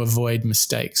just going to avoid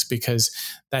mistakes, because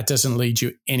that doesn't lead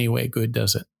you anywhere good,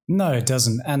 does it? No, it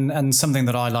doesn't. And something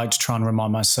that I like to try and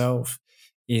remind myself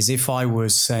is, if I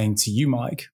was saying to you,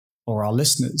 Mike, or our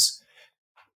listeners,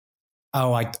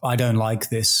 oh, I don't like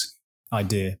this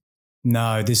idea.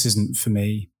 No, this isn't for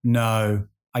me. No,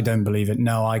 I don't believe it.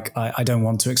 No, I don't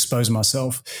want to expose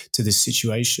myself to this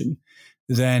situation.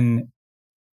 Then,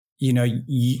 you know,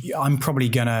 I'm probably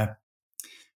going to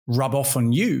rub off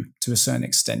on you to a certain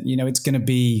extent. You know, it's going to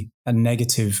be a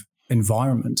negative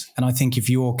environment. And I think if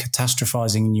you're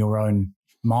catastrophizing in your own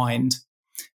mind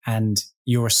and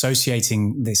you're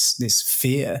associating this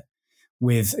fear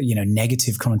with, you know,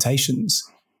 negative connotations,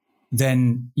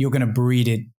 then you're going to breed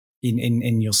it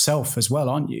in yourself as well,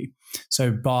 aren't you? So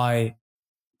by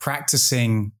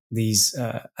practicing these,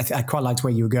 I quite liked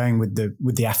where you were going with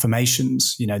the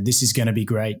affirmations. You know, this is going to be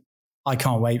great. I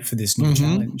can't wait for this new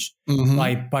challenge.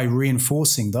 By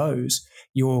reinforcing those,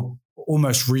 you're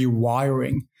almost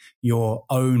rewiring your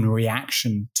own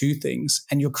reaction to things,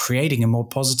 and you're creating a more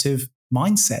positive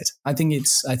mindset. I think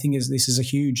this is a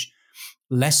huge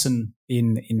lesson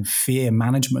in fear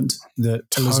management that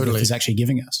Elizabeth is actually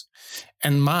giving us.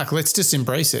 And Mark, let's just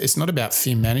embrace it. It's not about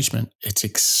fear management. It's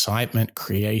excitement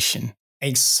creation.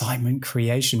 Excitement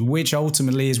creation, which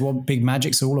ultimately is what Big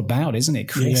Magic's all about, isn't it?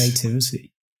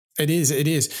 Creativity. Yes. It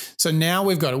is. So now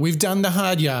we've got it. We've done the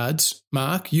hard yards,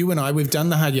 Mark, you and I, we've done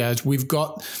the hard yards. We've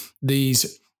got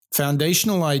these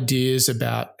foundational ideas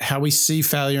about how we see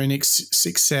failure and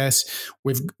success.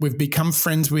 We've become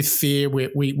friends with fear.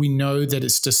 We know that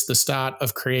it's just the start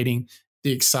of creating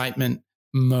the excitement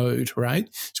mode, right?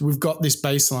 So we've got this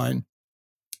baseline.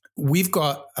 We've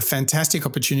got a fantastic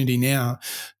opportunity now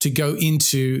to go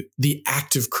into the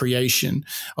act of creation,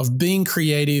 of being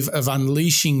creative, of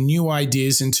unleashing new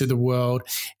ideas into the world.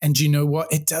 And you know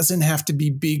what? It doesn't have to be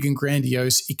big and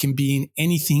grandiose. It can be in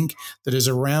anything that is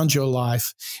around your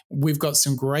life. We've got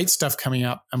some great stuff coming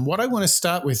up. And what I want to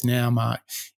start with now, Mark,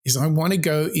 is I want to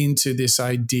go into this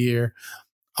idea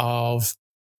of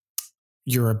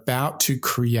you're about to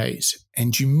create,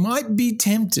 and you might be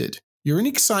tempted. You're in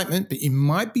excitement, but you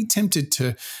might be tempted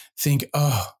to think,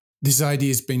 oh, this idea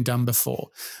has been done before.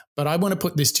 But I want to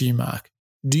put this to you, Mark.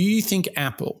 Do you think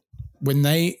Apple, when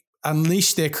they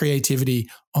unleashed their creativity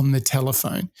on the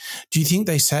telephone, do you think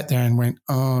they sat there and went,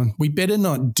 oh, we better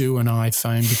not do an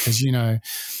iPhone because, you know,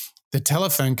 the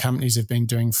telephone companies have been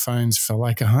doing phones for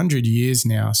like 100 years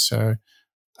now. So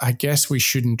I guess we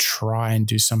shouldn't try and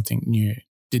do something new.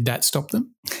 Did that stop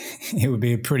them? It would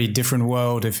be a pretty different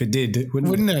world if it did,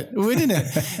 wouldn't it? Wouldn't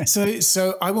it?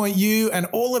 So I want you and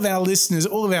all of our listeners,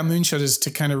 all of our moonshotters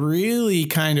to kind of really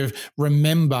kind of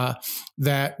remember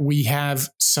that we have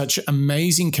such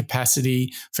amazing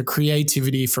capacity for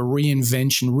creativity, for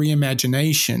reinvention,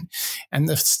 reimagination. And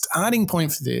the starting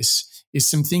point for this is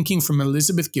some thinking from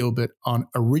Elizabeth Gilbert on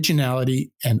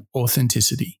originality and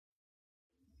authenticity.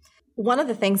 One of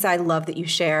the things I love that you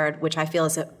shared, which I feel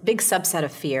is a big subset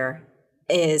of fear,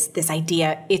 is this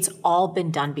idea it's all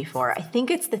been done before. I think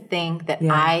it's the thing that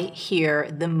I hear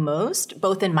the most,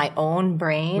 both in my own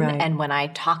brain and when I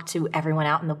talk to everyone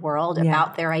out in the world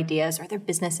about their ideas or their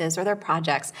businesses or their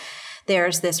projects.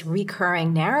 There's this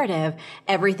recurring narrative,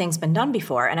 everything's been done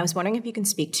before. And I was wondering if you can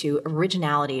speak to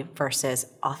originality versus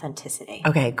authenticity.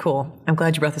 Okay, cool. I'm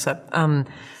glad you brought this up.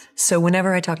 So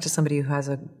whenever I talk to somebody who has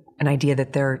an idea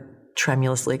that they're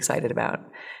tremulously excited about,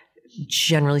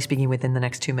 generally speaking, within the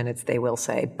next 2 minutes, they will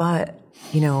say, but,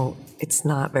 it's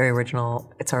not very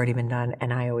original. It's already been done.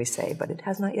 And I always say, but it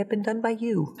has not yet been done by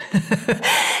you.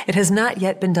 It has not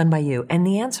yet been done by you. And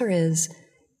the answer is,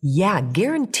 yeah,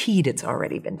 guaranteed it's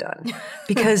already been done.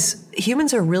 Because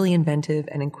humans are really inventive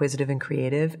and inquisitive and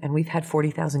creative, and we've had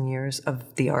 40,000 years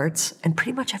of the arts, and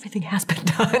pretty much everything has been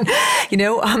done,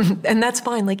 and that's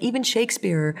fine. Like even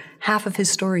Shakespeare, half of his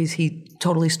stories he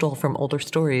totally stole from older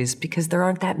stories because there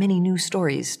aren't that many new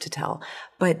stories to tell.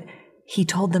 But he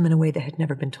told them in a way that had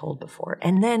never been told before.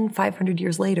 And then 500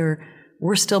 years later,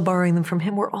 we're still borrowing them from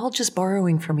him. We're all just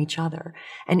borrowing from each other.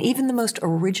 And even the most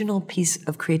original piece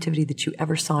of creativity that you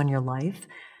ever saw in your life,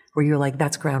 where you're like,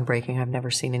 that's groundbreaking, I've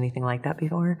never seen anything like that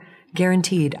before,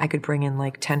 guaranteed I could bring in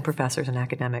like 10 professors and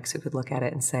academics who could look at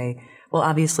it and say, well,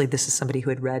 obviously this is somebody who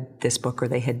had read this book, or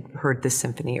they had heard this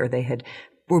symphony, or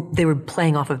they were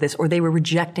playing off of this, or they were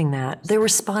rejecting that. They're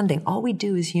responding. All we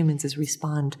do as humans is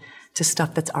respond to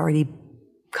stuff that's already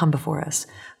come before us.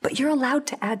 But you're allowed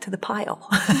to add to the pile.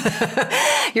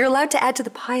 You're allowed to add to the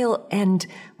pile. And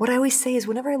what I always say is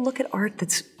whenever I look at art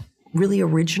that's really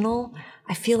original,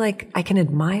 I feel like I can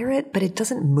admire it, but it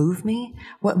doesn't move me.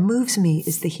 What moves me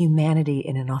is the humanity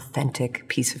in an authentic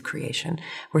piece of creation,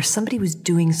 where somebody was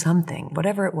doing something,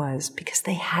 whatever it was, because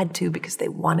they had to, because they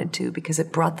wanted to, because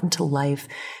it brought them to life,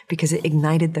 because it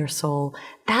ignited their soul.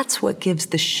 That's what gives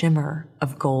the shimmer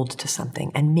of gold to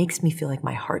something and makes me feel like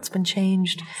my heart's been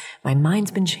changed, my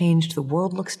mind's been changed, the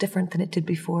world looks different than it did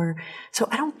before. So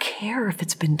I don't care if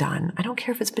it's been done. I don't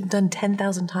care if it's been done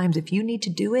 10,000 times. If you need to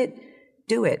do it,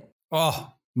 do it.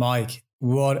 Oh, Mike,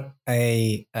 what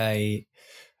a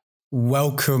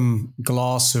welcome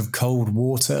glass of cold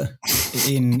water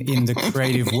in the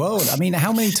creative world. I mean,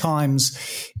 how many times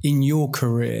in your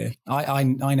career, I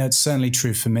know it's certainly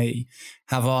true for me,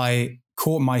 have I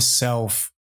caught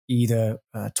myself either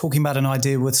talking about an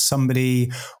idea with somebody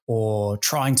or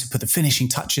trying to put the finishing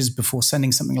touches before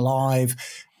sending something live,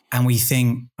 and we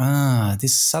think,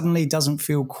 this suddenly doesn't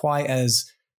feel quite as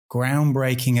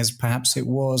groundbreaking as perhaps it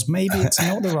was. Maybe it's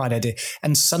not the right idea.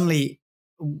 And suddenly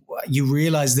you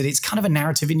realize that it's kind of a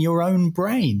narrative in your own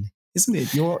brain, isn't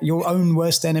it? Your own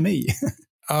worst enemy.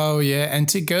 Oh, yeah. And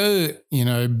to go,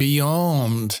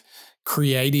 beyond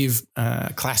creative,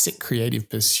 classic creative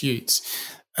pursuits,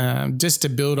 just to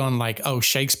build on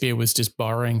Shakespeare was just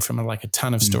borrowing from a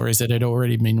ton of stories that had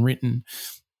already been written,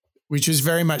 which was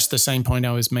very much the same point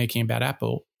I was making about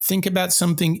Apple. Think about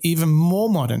something even more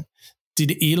modern.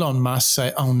 Did Elon Musk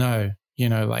say, oh no,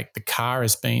 the car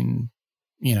has been,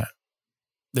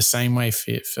 the same way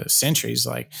for centuries,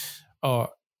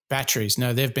 batteries,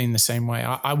 no, they've been the same way.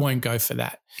 I won't go for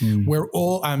that. We're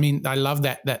all, I love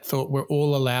that thought. We're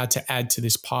all allowed to add to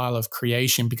this pile of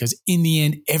creation because in the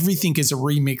end, everything is a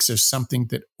remix of something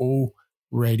that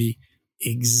already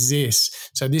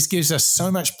exists. So this gives us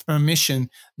so much permission.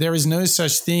 There is no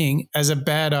such thing as a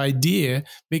bad idea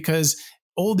because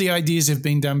all the ideas have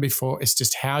been done before. It's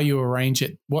just how you arrange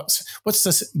it. What's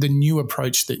the new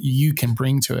approach that you can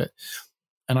bring to it?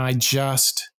 And I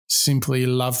just simply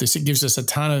love this. It gives us a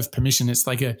ton of permission. It's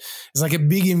like a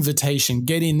big invitation.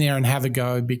 Get in there and have a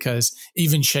go because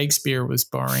even Shakespeare was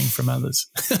borrowing from others.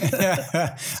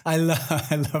 I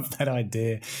love that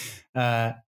idea.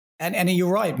 And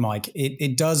you're right, Mike.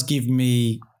 It does give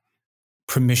me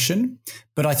permission,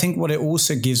 but I think what it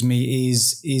also gives me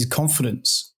is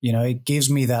confidence. It gives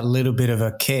me that little bit of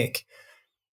a kick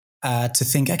to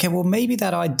think, okay, well, maybe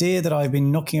that idea that I've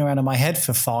been knocking around in my head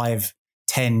for 5-10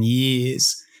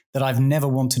 years that I've never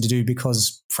wanted to do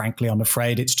because, frankly, I'm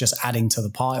afraid it's just adding to the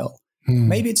pile.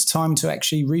 maybe it's time to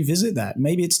actually revisit that.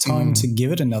 Maybe it's time to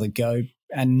give it another go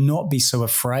and not be so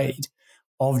afraid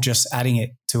of just adding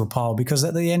it to a pile, because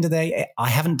at the end of the day, I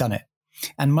haven't done it.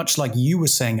 And much like you were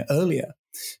saying earlier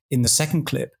in the second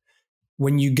clip,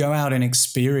 when you go out and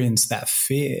experience that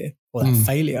fear or that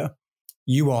failure,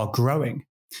 you are growing.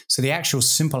 So the actual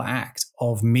simple act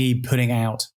of me putting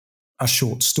out a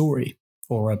short story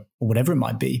or whatever it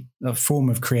might be, a form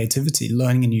of creativity,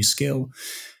 learning a new skill,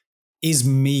 is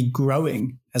me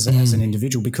growing as an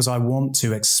individual, because I want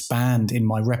to expand in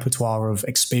my repertoire of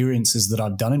experiences that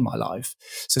I've done in my life.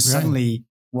 So suddenly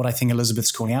what I think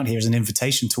Elizabeth's calling out here is an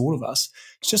invitation to all of us.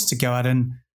 It's just to go out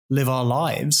and live our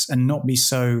lives and not be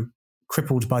so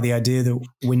crippled by the idea that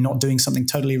we're not doing something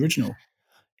totally original.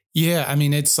 Yeah. I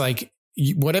mean, it's like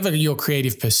whatever your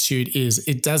creative pursuit is,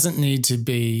 it doesn't need to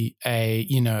be a,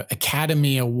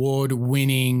 Academy Award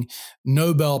winning,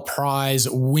 Nobel Prize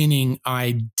winning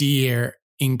idea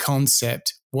in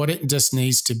concept. What it just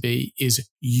needs to be is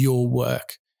your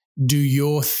work. Do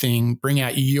your thing, bring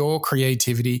out your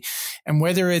creativity. And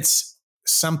whether it's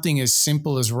something as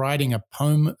simple as writing a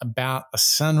poem about a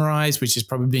sunrise, which has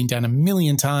probably been done a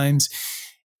million times,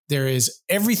 there is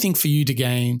everything for you to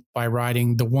gain by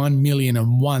writing the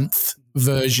 1,000,001th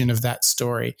version of that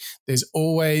story. There's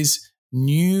always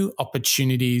new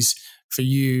opportunities for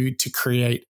you to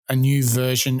create a new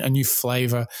version, a new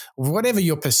flavor, whatever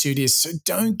your pursuit is. So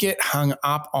don't get hung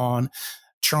up on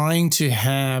trying to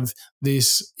have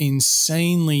this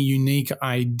insanely unique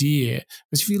idea.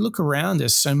 Because if you look around,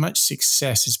 there's so much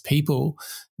success is people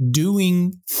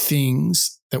doing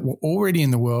things that were already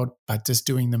in the world, but just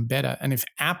doing them better. And if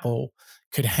Apple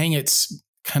could hang its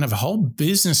kind of whole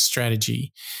business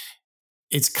strategy,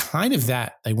 it's kind of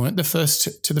that. They weren't the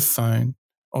first to the phone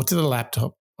or to the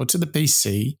laptop or to the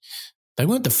PC. They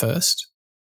weren't the first.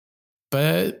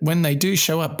 But when they do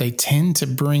show up, they tend to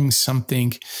bring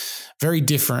something very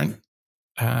different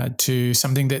to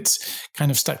something that's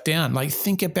kind of stuck down. Like,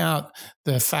 think about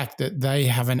the fact that they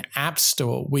have an app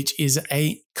store, which is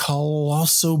a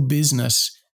colossal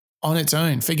business on its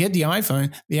own. Forget the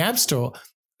iPhone, the app store.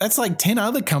 That's like 10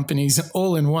 other companies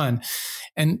all in one.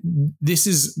 And this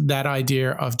is that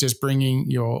idea of just bringing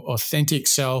your authentic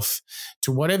self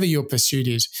to whatever your pursuit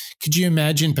is. Could you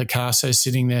imagine Picasso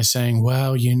sitting there saying,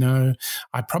 well,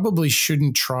 I probably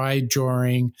shouldn't try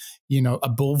drawing, a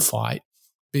bullfight,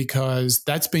 because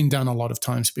that's been done a lot of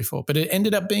times before, but it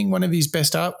ended up being one of his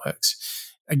best artworks.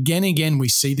 Again, we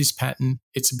see this pattern.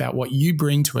 It's about what you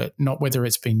bring to it, not whether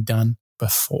it's been done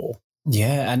before.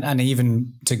 Yeah. And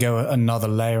even to go another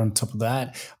layer on top of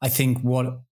that, I think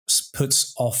what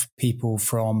puts off people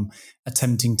from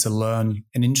attempting to learn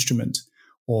an instrument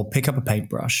or pick up a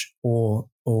paintbrush or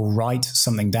write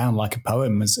something down like a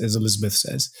poem, as Elizabeth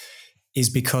says, is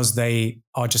because they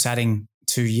are just adding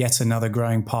to yet another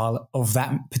growing pile of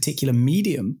that particular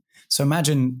medium. So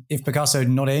imagine if Picasso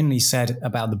not only said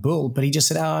about the bull, but he just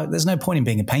said, there's no point in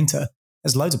being a painter.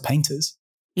 There's loads of painters.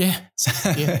 Yeah.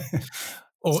 Yeah.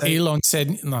 Or Elon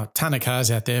said, no, ton of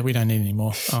cars out there. We don't need any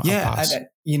more.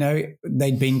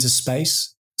 They'd been to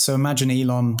space. So imagine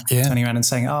Elon turning around and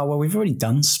saying, well, we've already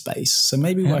done space, so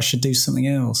maybe I should do something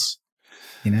else.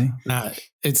 No,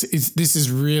 this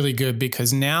is really good,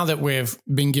 because now that we've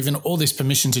been given all this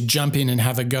permission to jump in and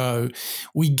have a go,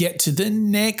 we get to the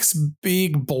next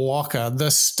big blocker,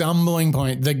 the stumbling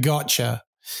point, the gotcha,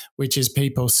 which is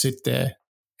people sit there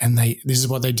and this is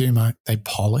what they do, Mark. They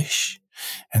polish.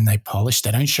 And they polish.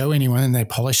 They don't show anyone, and they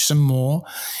polish some more,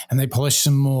 and they polish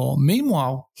some more.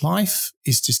 Meanwhile, life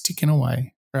is just ticking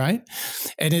away, right?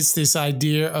 And it's this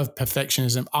idea of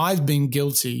perfectionism. I've been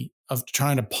guilty of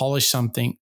trying to polish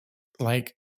something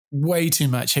like way too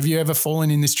much. Have you ever fallen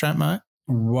in this trap, Mark?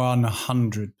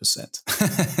 100%.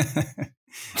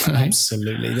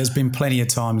 Absolutely. There's been plenty of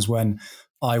times when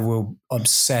I will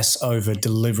obsess over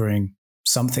delivering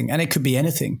something, and it could be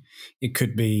anything. It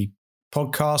could be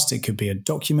podcast, it could be a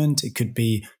document, it could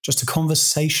be just a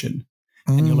conversation,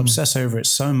 and you'll obsess over it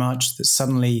so much that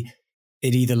suddenly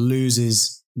it either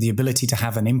loses the ability to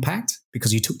have an impact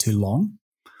because you took too long,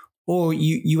 or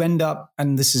you end up,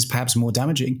 and this is perhaps more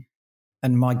damaging,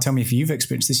 and Mike, tell me if you've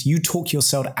experienced this, you talk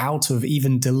yourself out of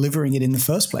even delivering it in the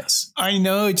first place. I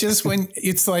know, just when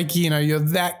it's like, you're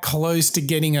that close to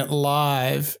getting it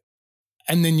live,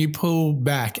 and then you pull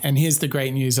back. And here's the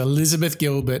great news. Elizabeth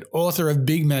Gilbert, author of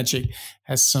Big Magic,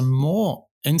 has some more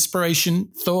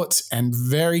inspiration, thoughts, and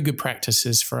very good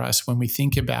practices for us when we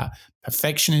think about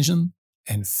perfectionism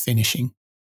and finishing.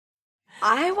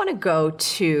 I want to go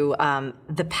to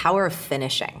the power of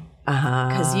finishing.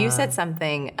 Because you said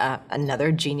something,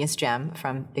 another genius gem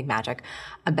from Big Magic,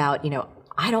 about,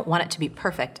 I don't want it to be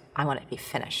perfect. I want it to be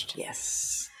finished.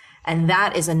 Yes. And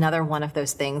that is another one of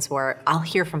those things where I'll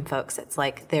hear from folks, it's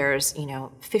like there's,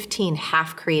 15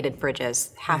 half-created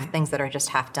bridges, things that are just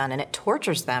half done, and it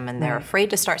tortures them, and they're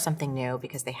afraid to start something new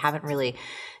because they haven't really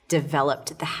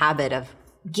developed the habit of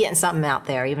getting something out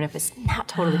there, even if it's not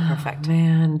totally perfect.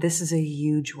 Man, this is a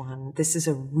huge one. This is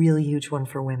a really huge one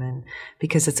for women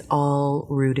because it's all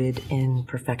rooted in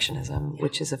perfectionism,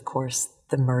 which is, of course,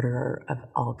 the murderer of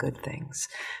all good things.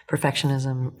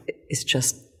 Perfectionism is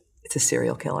it's a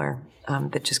serial killer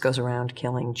that just goes around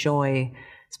killing joy,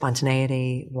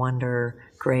 spontaneity, wonder,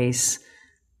 grace,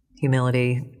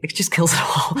 humility. It just kills it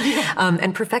all.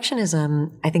 And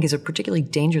perfectionism, I think, is a particularly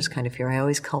dangerous kind of fear. I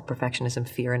always call perfectionism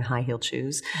fear in high-heeled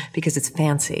shoes because it's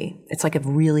fancy. It's like a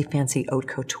really fancy haute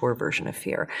couture version of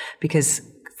fear because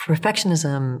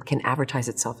perfectionism can advertise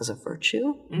itself as a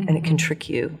virtue, and it can trick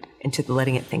you into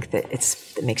letting it think that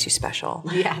it makes you special.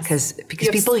 Yes. Because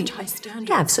people have such high standards.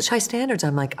 Yeah, I have such high standards.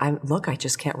 I'm like, I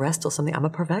just can't rest till something. I'm a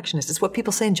perfectionist. It's what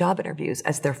people say in job interviews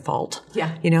as their fault.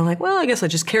 Yeah. Like, well, I guess I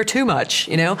just care too much.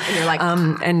 And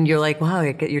you're like, wow,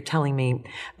 you're telling me.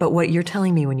 But what you're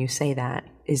telling me when you say that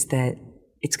is that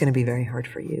it's going to be very hard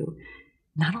for you,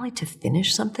 not only to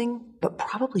finish something, but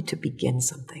probably to begin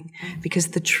something. Because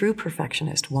the true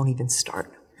perfectionist won't even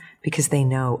start because they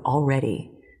know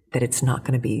already that it's not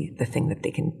going to be the thing that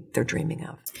they're dreaming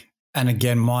of. And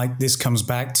again, Mike, this comes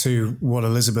back to what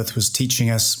Elizabeth was teaching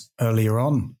us earlier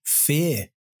on, fear.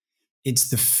 It's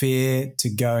the fear to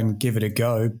go and give it a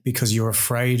go because you're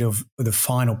afraid of the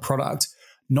final product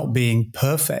not being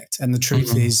perfect. And the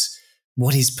truth is,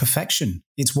 what is perfection?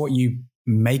 It's what you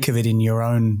make of it in your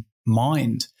own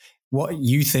mind. What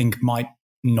you think might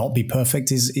not be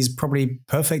perfect is probably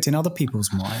perfect in other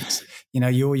people's minds.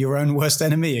 You're your own worst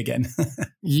enemy again.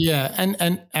 Yeah.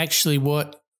 And actually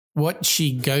what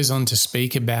she goes on to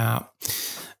speak about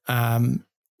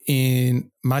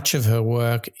in much of her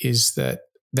work is that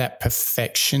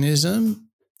perfectionism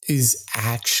is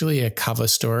actually a cover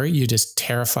story. You're just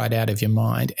terrified out of your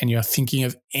mind and you're thinking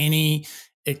of any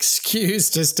excuse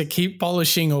just to keep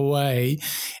polishing away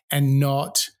and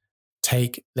not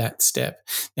take that step.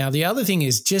 Now, the other thing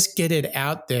is just get it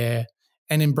out there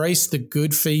and embrace the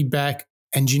good feedback.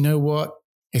 And you know what?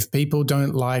 If people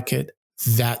don't like it,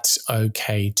 that's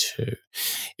okay too.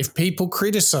 If people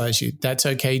criticize you, that's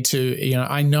okay too.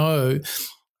 I know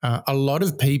a lot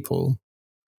of people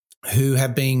who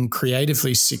have been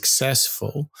creatively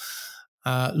successful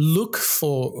look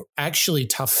for actually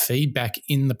tough feedback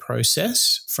in the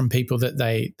process from people that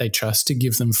they trust to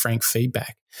give them frank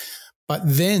feedback. But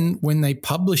then when they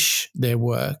publish their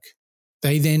work,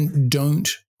 they then don't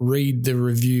read the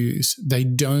reviews. They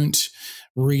don't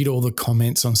read all the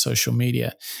comments on social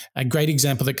media. A great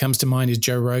example that comes to mind is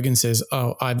Joe Rogan says,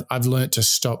 I've learned to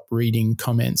stop reading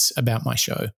comments about my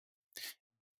show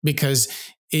because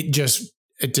it just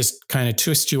kind of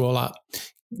twists you all up.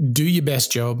 Do your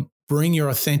best job. Bring your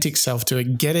authentic self to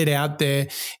it. Get it out there.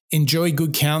 Enjoy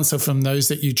good counsel from those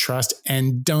that you trust,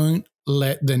 and don't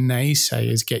let the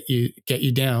naysayers get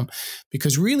you down.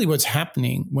 Because really what's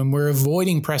happening when we're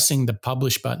avoiding pressing the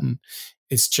publish button,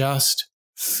 it's just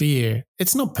fear.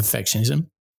 It's not perfectionism.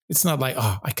 It's not like,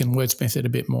 I can wordsmith it a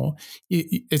bit more.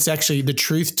 It's actually the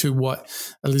truth to what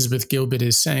Elizabeth Gilbert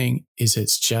is saying is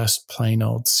it's just plain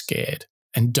old scared.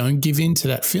 And don't give in to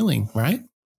that feeling, right?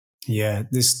 Yeah,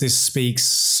 this speaks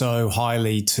so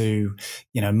highly to,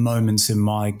 moments in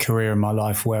my career, in my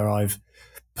life where I've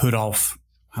put off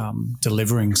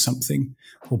delivering something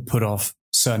or put off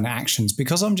certain actions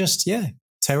because I'm just,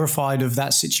 terrified of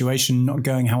that situation not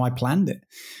going how I planned it.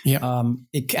 Yeah.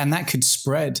 And that could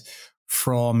spread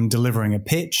from delivering a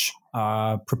pitch,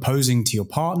 proposing to your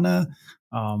partner,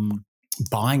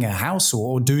 buying a house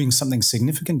or doing something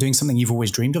significant, doing something you've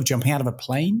always dreamed of, jumping out of a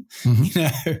plane,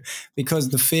 because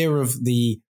the fear of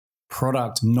the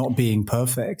product not being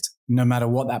perfect, no matter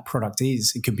what that product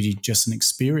is, it could be just an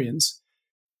experience.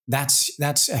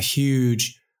 That's a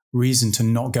huge reason to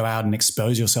not go out and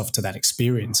expose yourself to that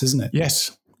experience, isn't it?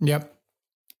 Yes. Yep.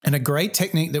 And a great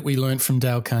technique that we learned from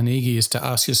Dale Carnegie is to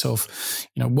ask yourself,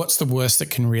 what's the worst that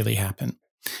can really happen?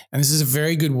 And this is a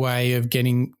very good way of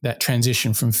getting that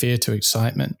transition from fear to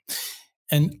excitement.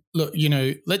 And look,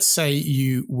 let's say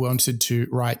you wanted to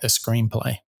write a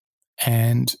screenplay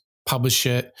and publish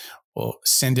it or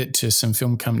send it to some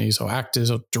film companies or actors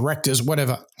or directors,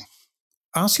 whatever.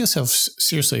 ask yourself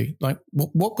seriously, like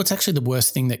what's actually the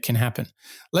worst thing that can happen?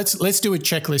 Let's do a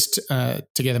checklist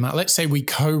together, Mark. Let's say we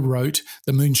co-wrote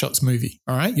the Moonshots movie.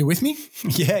 All right, you with me?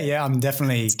 Yeah, I'm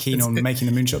definitely keen on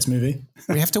making the Moonshots movie.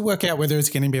 We have to work out whether it's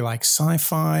going to be like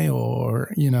sci-fi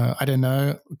or, I don't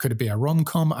know. Could it be a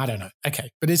rom-com? I don't know. Okay,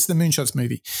 but it's the Moonshots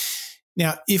movie.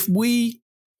 Now, if we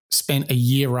spent a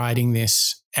year writing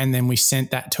this and then we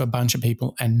sent that to a bunch of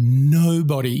people and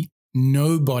nobody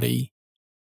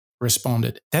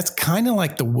responded, that's kind of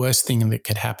like the worst thing that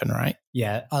could happen, right?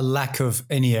 Yeah, a lack of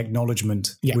any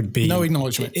acknowledgement would be no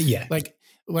acknowledgement. Yeah, like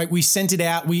we sent it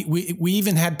out. We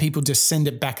even had people just send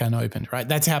it back unopened, right?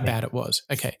 That's how bad it was.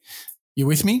 Okay, you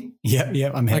with me?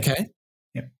 Yeah, I'm here. Okay.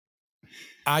 Yep.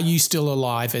 Are you still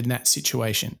alive in that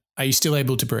situation? Are you still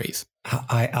able to breathe?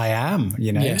 I am.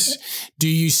 Yes. Do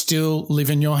you still live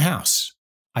in your house?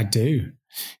 I do.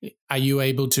 Are you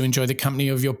able to enjoy the company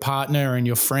of your partner and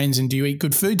your friends, and do you eat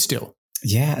good food still?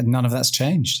 Yeah, none of that's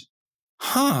changed.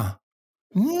 Huh.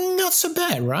 Not so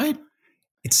bad, right?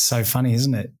 It's so funny,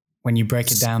 isn't it? When you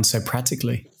break it down so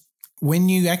practically. When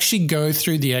you actually go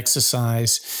through the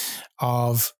exercise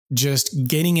of just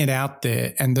getting it out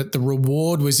there and that the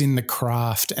reward was in the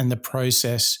craft and the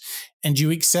process, and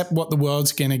you accept what the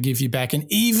world's going to give you back. And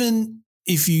even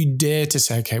if you dare to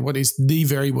say, okay, what is the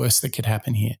very worst that could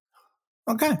happen here?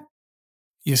 Okay,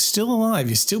 you're still alive.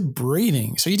 You're still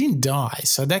breathing. So you didn't die.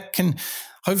 So that can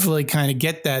hopefully kind of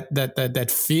get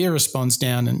that fear response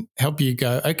down and help you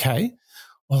go, okay,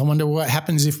 well, I wonder what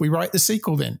happens if we write the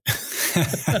sequel then.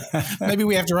 Maybe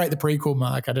we have to write the prequel,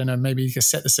 Mark. I don't know. Maybe you can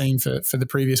set the scene for the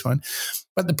previous one.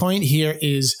 But the point here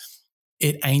is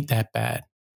it ain't that bad.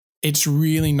 It's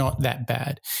really not that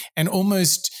bad. And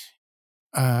almost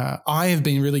I have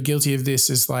been really guilty of this,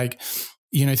 is like,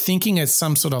 thinking it's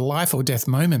some sort of life or death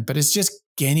moment, but it's just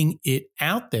getting it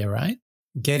out there, right?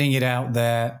 Getting it out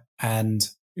there and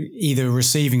either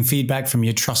receiving feedback from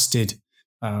your trusted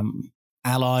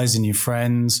allies and your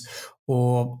friends,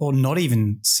 or not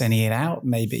even sending it out,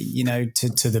 maybe,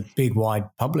 to the big wide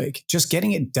public, just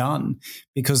getting it done,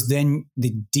 because then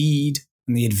the deed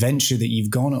and the adventure that you've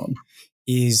gone on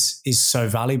is so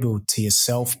valuable to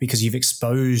yourself, because you've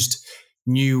exposed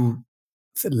new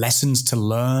lessons to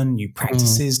learn, new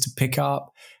practices to pick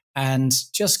up, and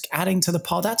just adding to the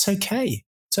pile. That's okay.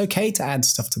 It's okay to add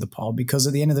stuff to the pile, because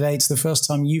at the end of the day, it's the first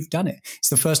time you've done it. It's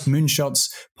the first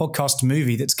Moonshots podcast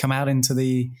movie that's come out into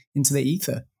the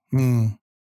ether.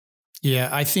 Yeah,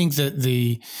 I think that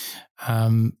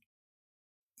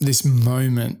this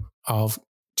moment of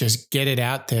just get it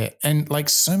out there, and like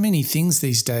so many things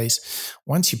these days,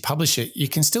 once you publish it, you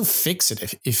can still fix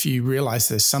it if you realize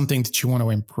there's something that you want to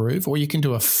improve, or you can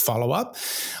do a follow-up.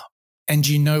 And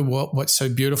you know what's so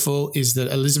beautiful is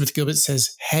that Elizabeth Gilbert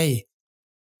says, hey,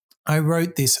 I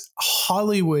wrote this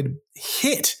Hollywood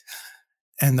hit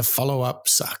and the follow-up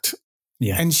sucked.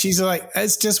 Yeah. And she's like,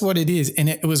 that's just what it is. And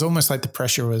it was almost like the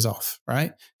pressure was off,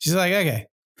 right? She's like, okay,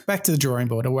 back to the drawing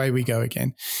board. Away we go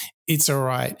again. It's all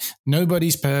right.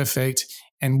 Nobody's perfect.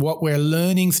 And what we're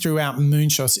learning throughout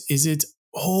Moonshots is it's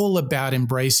all about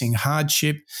embracing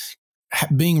hardship,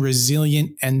 being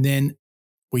resilient. And then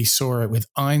we saw it with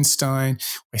Einstein.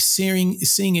 We're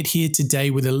seeing it here today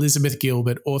with Elizabeth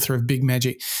Gilbert, author of Big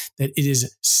Magic, that it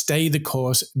is stay the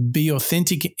course, be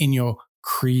authentic in your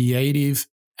creative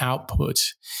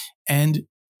output, and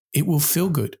it will feel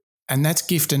good. And that's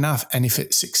gift enough. And if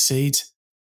it succeeds,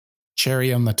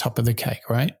 cherry on the top of the cake,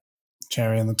 right?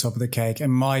 Cherry on the top of the cake.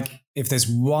 And Mike, if there's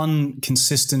one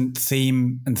consistent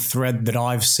theme and thread that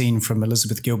I've seen from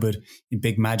Elizabeth Gilbert in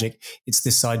Big Magic, it's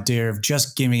this idea of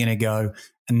just giving it a go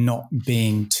and not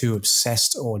being too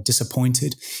obsessed or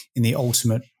disappointed in the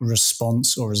ultimate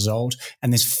response or result.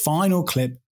 And this final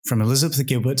clip from Elizabeth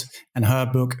Gilbert and her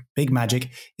book, Big Magic,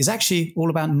 is actually all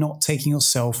about not taking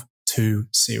yourself too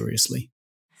seriously.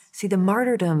 See, the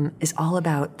martyrdom is all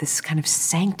about this kind of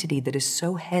sanctity that is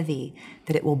so heavy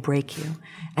that it will break you.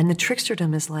 And the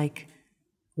tricksterdom is like,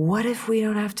 what if we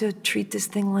don't have to treat this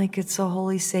thing like it's a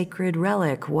holy sacred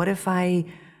relic? What if I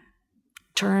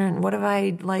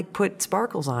put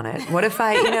sparkles on it? What if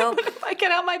I, If I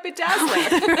get out my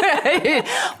bedazzler. right?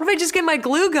 What if I just get my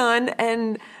glue gun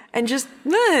and just,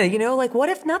 what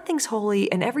if nothing's holy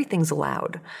and everything's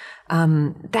allowed?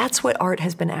 That's what art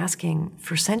has been asking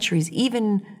for centuries,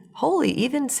 even holy,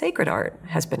 even sacred art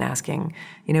has been asking.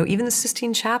 Even the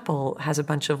Sistine Chapel has a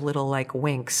bunch of little like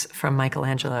winks from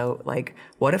Michelangelo. Like,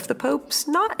 what if the Pope's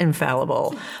not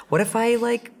infallible? What if I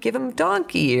like give him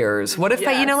donkey ears? What if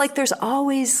I, like there's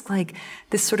always like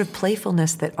this sort of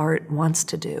playfulness that art wants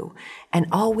to do. And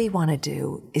all we want to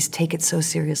do is take it so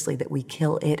seriously that we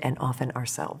kill it and often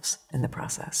ourselves in the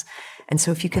process. And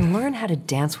so if you can learn how to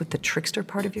dance with the trickster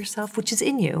part of yourself, which is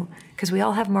in you, because we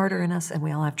all have martyr in us and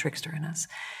we all have trickster in us,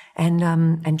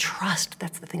 and trust,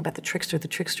 that's the thing about the trickster. The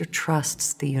trickster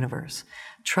trusts the universe,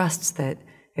 trusts that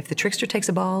if the trickster takes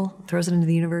a ball, throws it into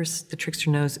the universe, the trickster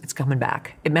knows it's coming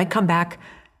back. It might come back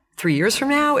 3 years from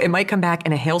now. It might come back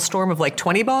in a hailstorm of like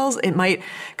 20 balls. It might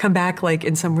come back like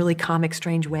in some really comic,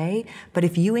 strange way. But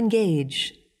if you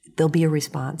engage, there'll be a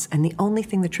response. And the only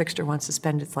thing the trickster wants to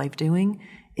spend its life doing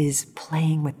is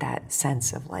playing with that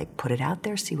sense of like, put it out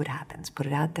there, see what happens. Put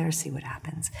it out there, see what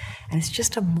happens. And it's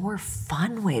just a more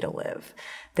fun way to live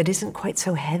that isn't quite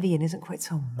so heavy and isn't quite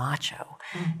so macho.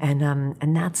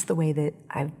 And that's the way that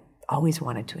I've always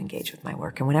wanted to engage with my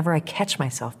work. And whenever I catch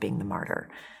myself being the martyr,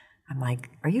 I'm like,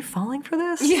 are you falling for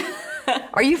this? Yeah.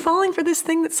 Are you falling for this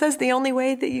thing that says the only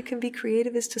way that you can be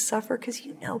creative is to suffer? Because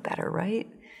you know better, right?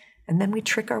 And then we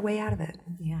trick our way out of it.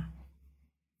 Yeah.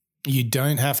 You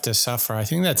don't have to suffer. I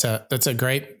think that's a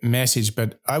great message,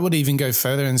 but I would even go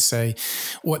further and say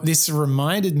what this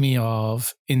reminded me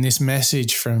of in this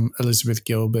message from Elizabeth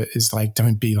Gilbert is like,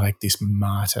 don't be like this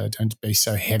martyr. Don't be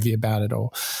so heavy about it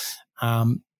all.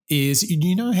 Is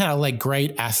how like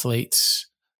great athletes,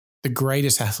 the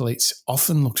greatest athletes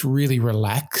often looked really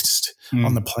relaxed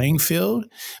on the playing field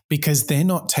because they're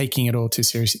not taking it all too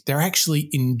seriously. They're actually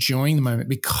enjoying the moment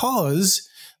because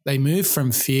they move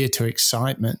from fear to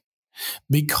excitement,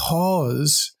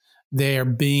 because they're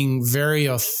being very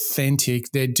authentic.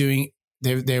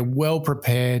 They're well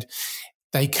prepared.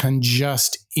 They can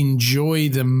just enjoy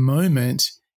the moment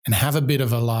and have a bit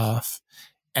of a laugh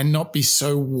and not be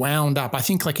so wound up. I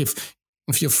think like if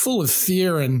you're full of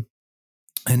fear and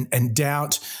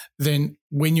doubt, then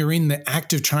when you're in the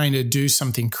act of trying to do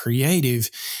something creative,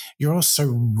 you're also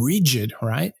rigid,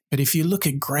 right? But if you look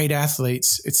at great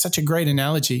athletes, it's such a great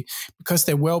analogy because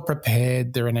they're well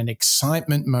prepared. They're in an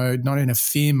excitement mode, not in a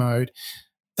fear mode.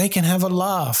 They can have a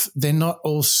laugh. They're not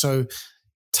also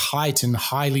tight and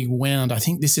highly wound. I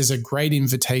think this is a great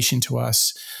invitation to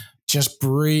us. Just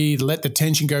breathe, let the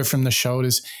tension go from the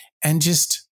shoulders and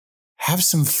just have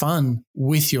some fun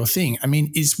with your thing. I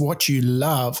mean, it's what you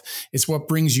love. It's what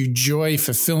brings you joy,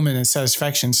 fulfillment, and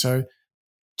satisfaction. So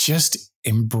just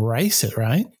embrace it,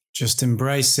 right? Just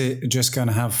embrace it. Just going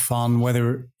to have fun,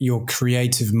 whether your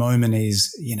creative moment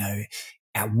is,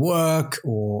 at work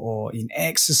or in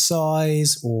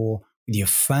exercise or with your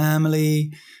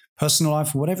family, personal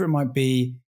life, whatever it might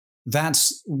be.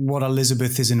 That's what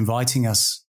Elizabeth is inviting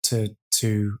us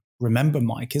to remember,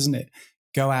 Mike, isn't it?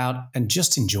 Go out and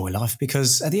just enjoy life,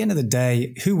 because at the end of the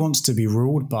day, who wants to be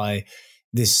ruled by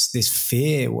this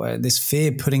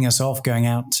fear putting us off going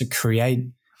out to create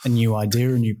a new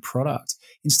idea, a new product?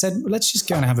 Instead, let's just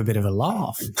go and have a bit of a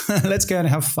laugh. Let's go and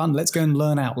have fun. Let's go and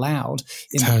learn out loud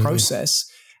in the process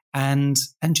and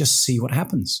just see what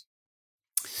happens.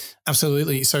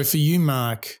 Absolutely. So for you,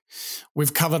 Mark,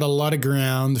 we've covered a lot of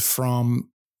ground from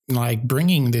like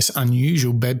bringing this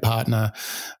unusual bed partner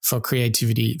for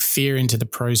creativity, fear into the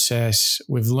process.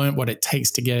 We've learned what it takes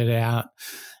to get it out,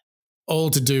 all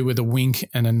to do with a wink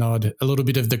and a nod, a little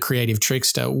bit of the creative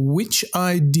trickster. Which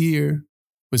idea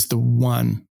was the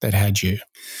one that had you?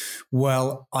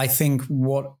 Well, I think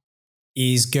what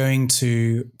is going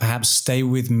to perhaps stay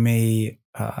with me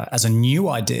as a new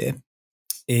idea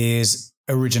is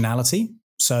originality.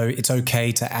 So it's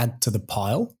okay to add to the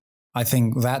pile. I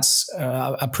think that's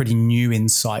a pretty new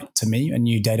insight to me, a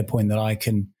new data point that I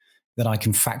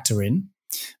can factor in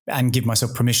and give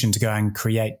myself permission to go and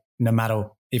create, no matter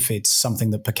if it's something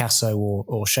that Picasso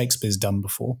or Shakespeare's done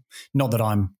before. Not that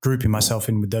I'm grouping myself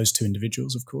in with those two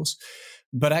individuals, of course,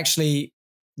 but actually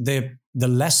the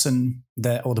lesson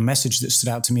or the message that stood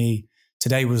out to me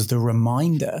today was the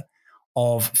reminder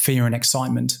of fear and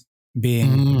excitement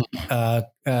being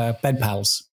bed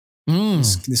pals.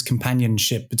 This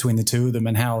companionship between the two of them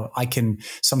and how I can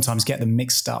sometimes get them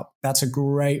mixed up. That's a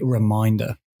great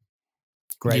reminder.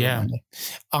 Reminder.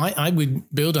 I would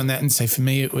build on that and say for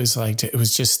me, it was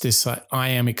just this, like, I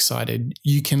am excited.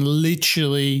 You can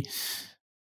literally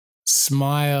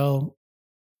smile,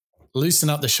 loosen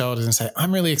up the shoulders and say,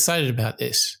 I'm really excited about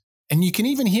this. And you can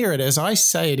even hear it as I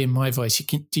say it in my voice.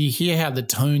 Do you hear how the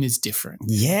tone is different?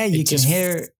 Yeah, you can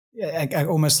hear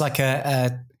almost like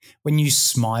when you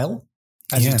smile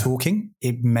as you're talking,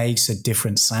 it makes a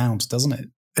different sound, doesn't it?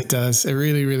 It does. It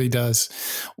really, really does.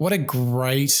 What a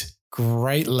great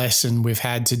lesson we've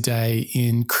had today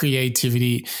in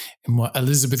creativity and what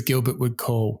Elizabeth Gilbert would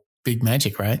call big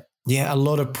magic, right? Yeah, a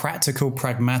lot of practical,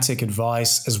 pragmatic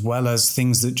advice, as well as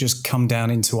things that just come down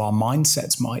into our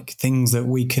mindsets, Mike, things that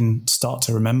we can start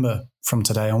to remember from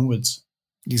today onwards.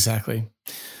 Exactly.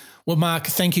 Well, Mark,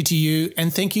 thank you to you,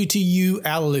 and thank you to you,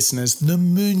 our listeners, the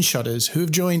Moonshotters, who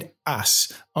have joined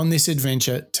us on this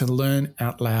adventure to learn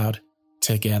out loud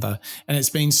together. And it's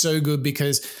been so good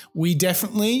because we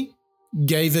definitely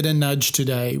gave it a nudge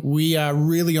today. We are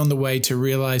really on the way to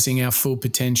realizing our full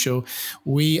potential.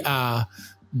 We are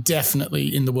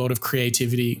definitely in the world of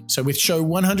creativity. So with show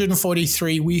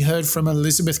 143, we heard from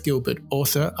Elizabeth Gilbert,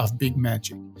 author of Big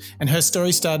Magic. And her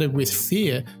story started with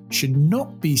fear should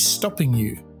not be stopping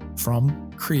you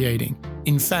from creating.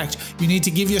 In fact, you need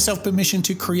to give yourself permission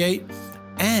to create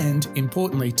and,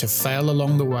 importantly, to fail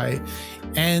along the way.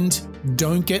 And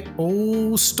don't get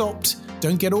all stopped.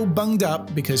 Don't get all bunged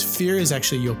up, because fear is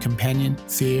actually your companion.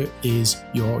 Fear is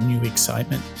your new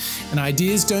excitement. And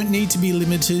ideas don't need to be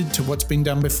limited to what's been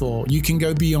done before. You can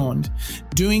go beyond.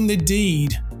 Doing the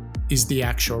deed is the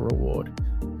actual reward.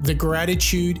 The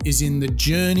gratitude is in the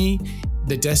journey.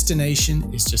 The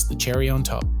destination is just the cherry on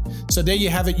top. So there you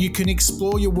have it. You can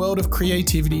explore your world of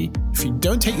creativity if you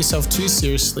don't take yourself too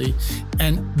seriously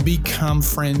and become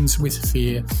friends with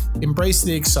fear. Embrace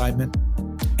the excitement,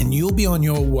 and you'll be on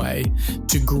your way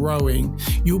to growing.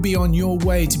 You'll be on your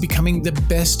way to becoming the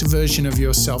best version of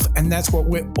yourself. And that's what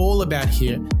we're all about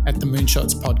here at the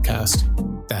Moonshots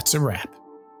podcast. That's a wrap.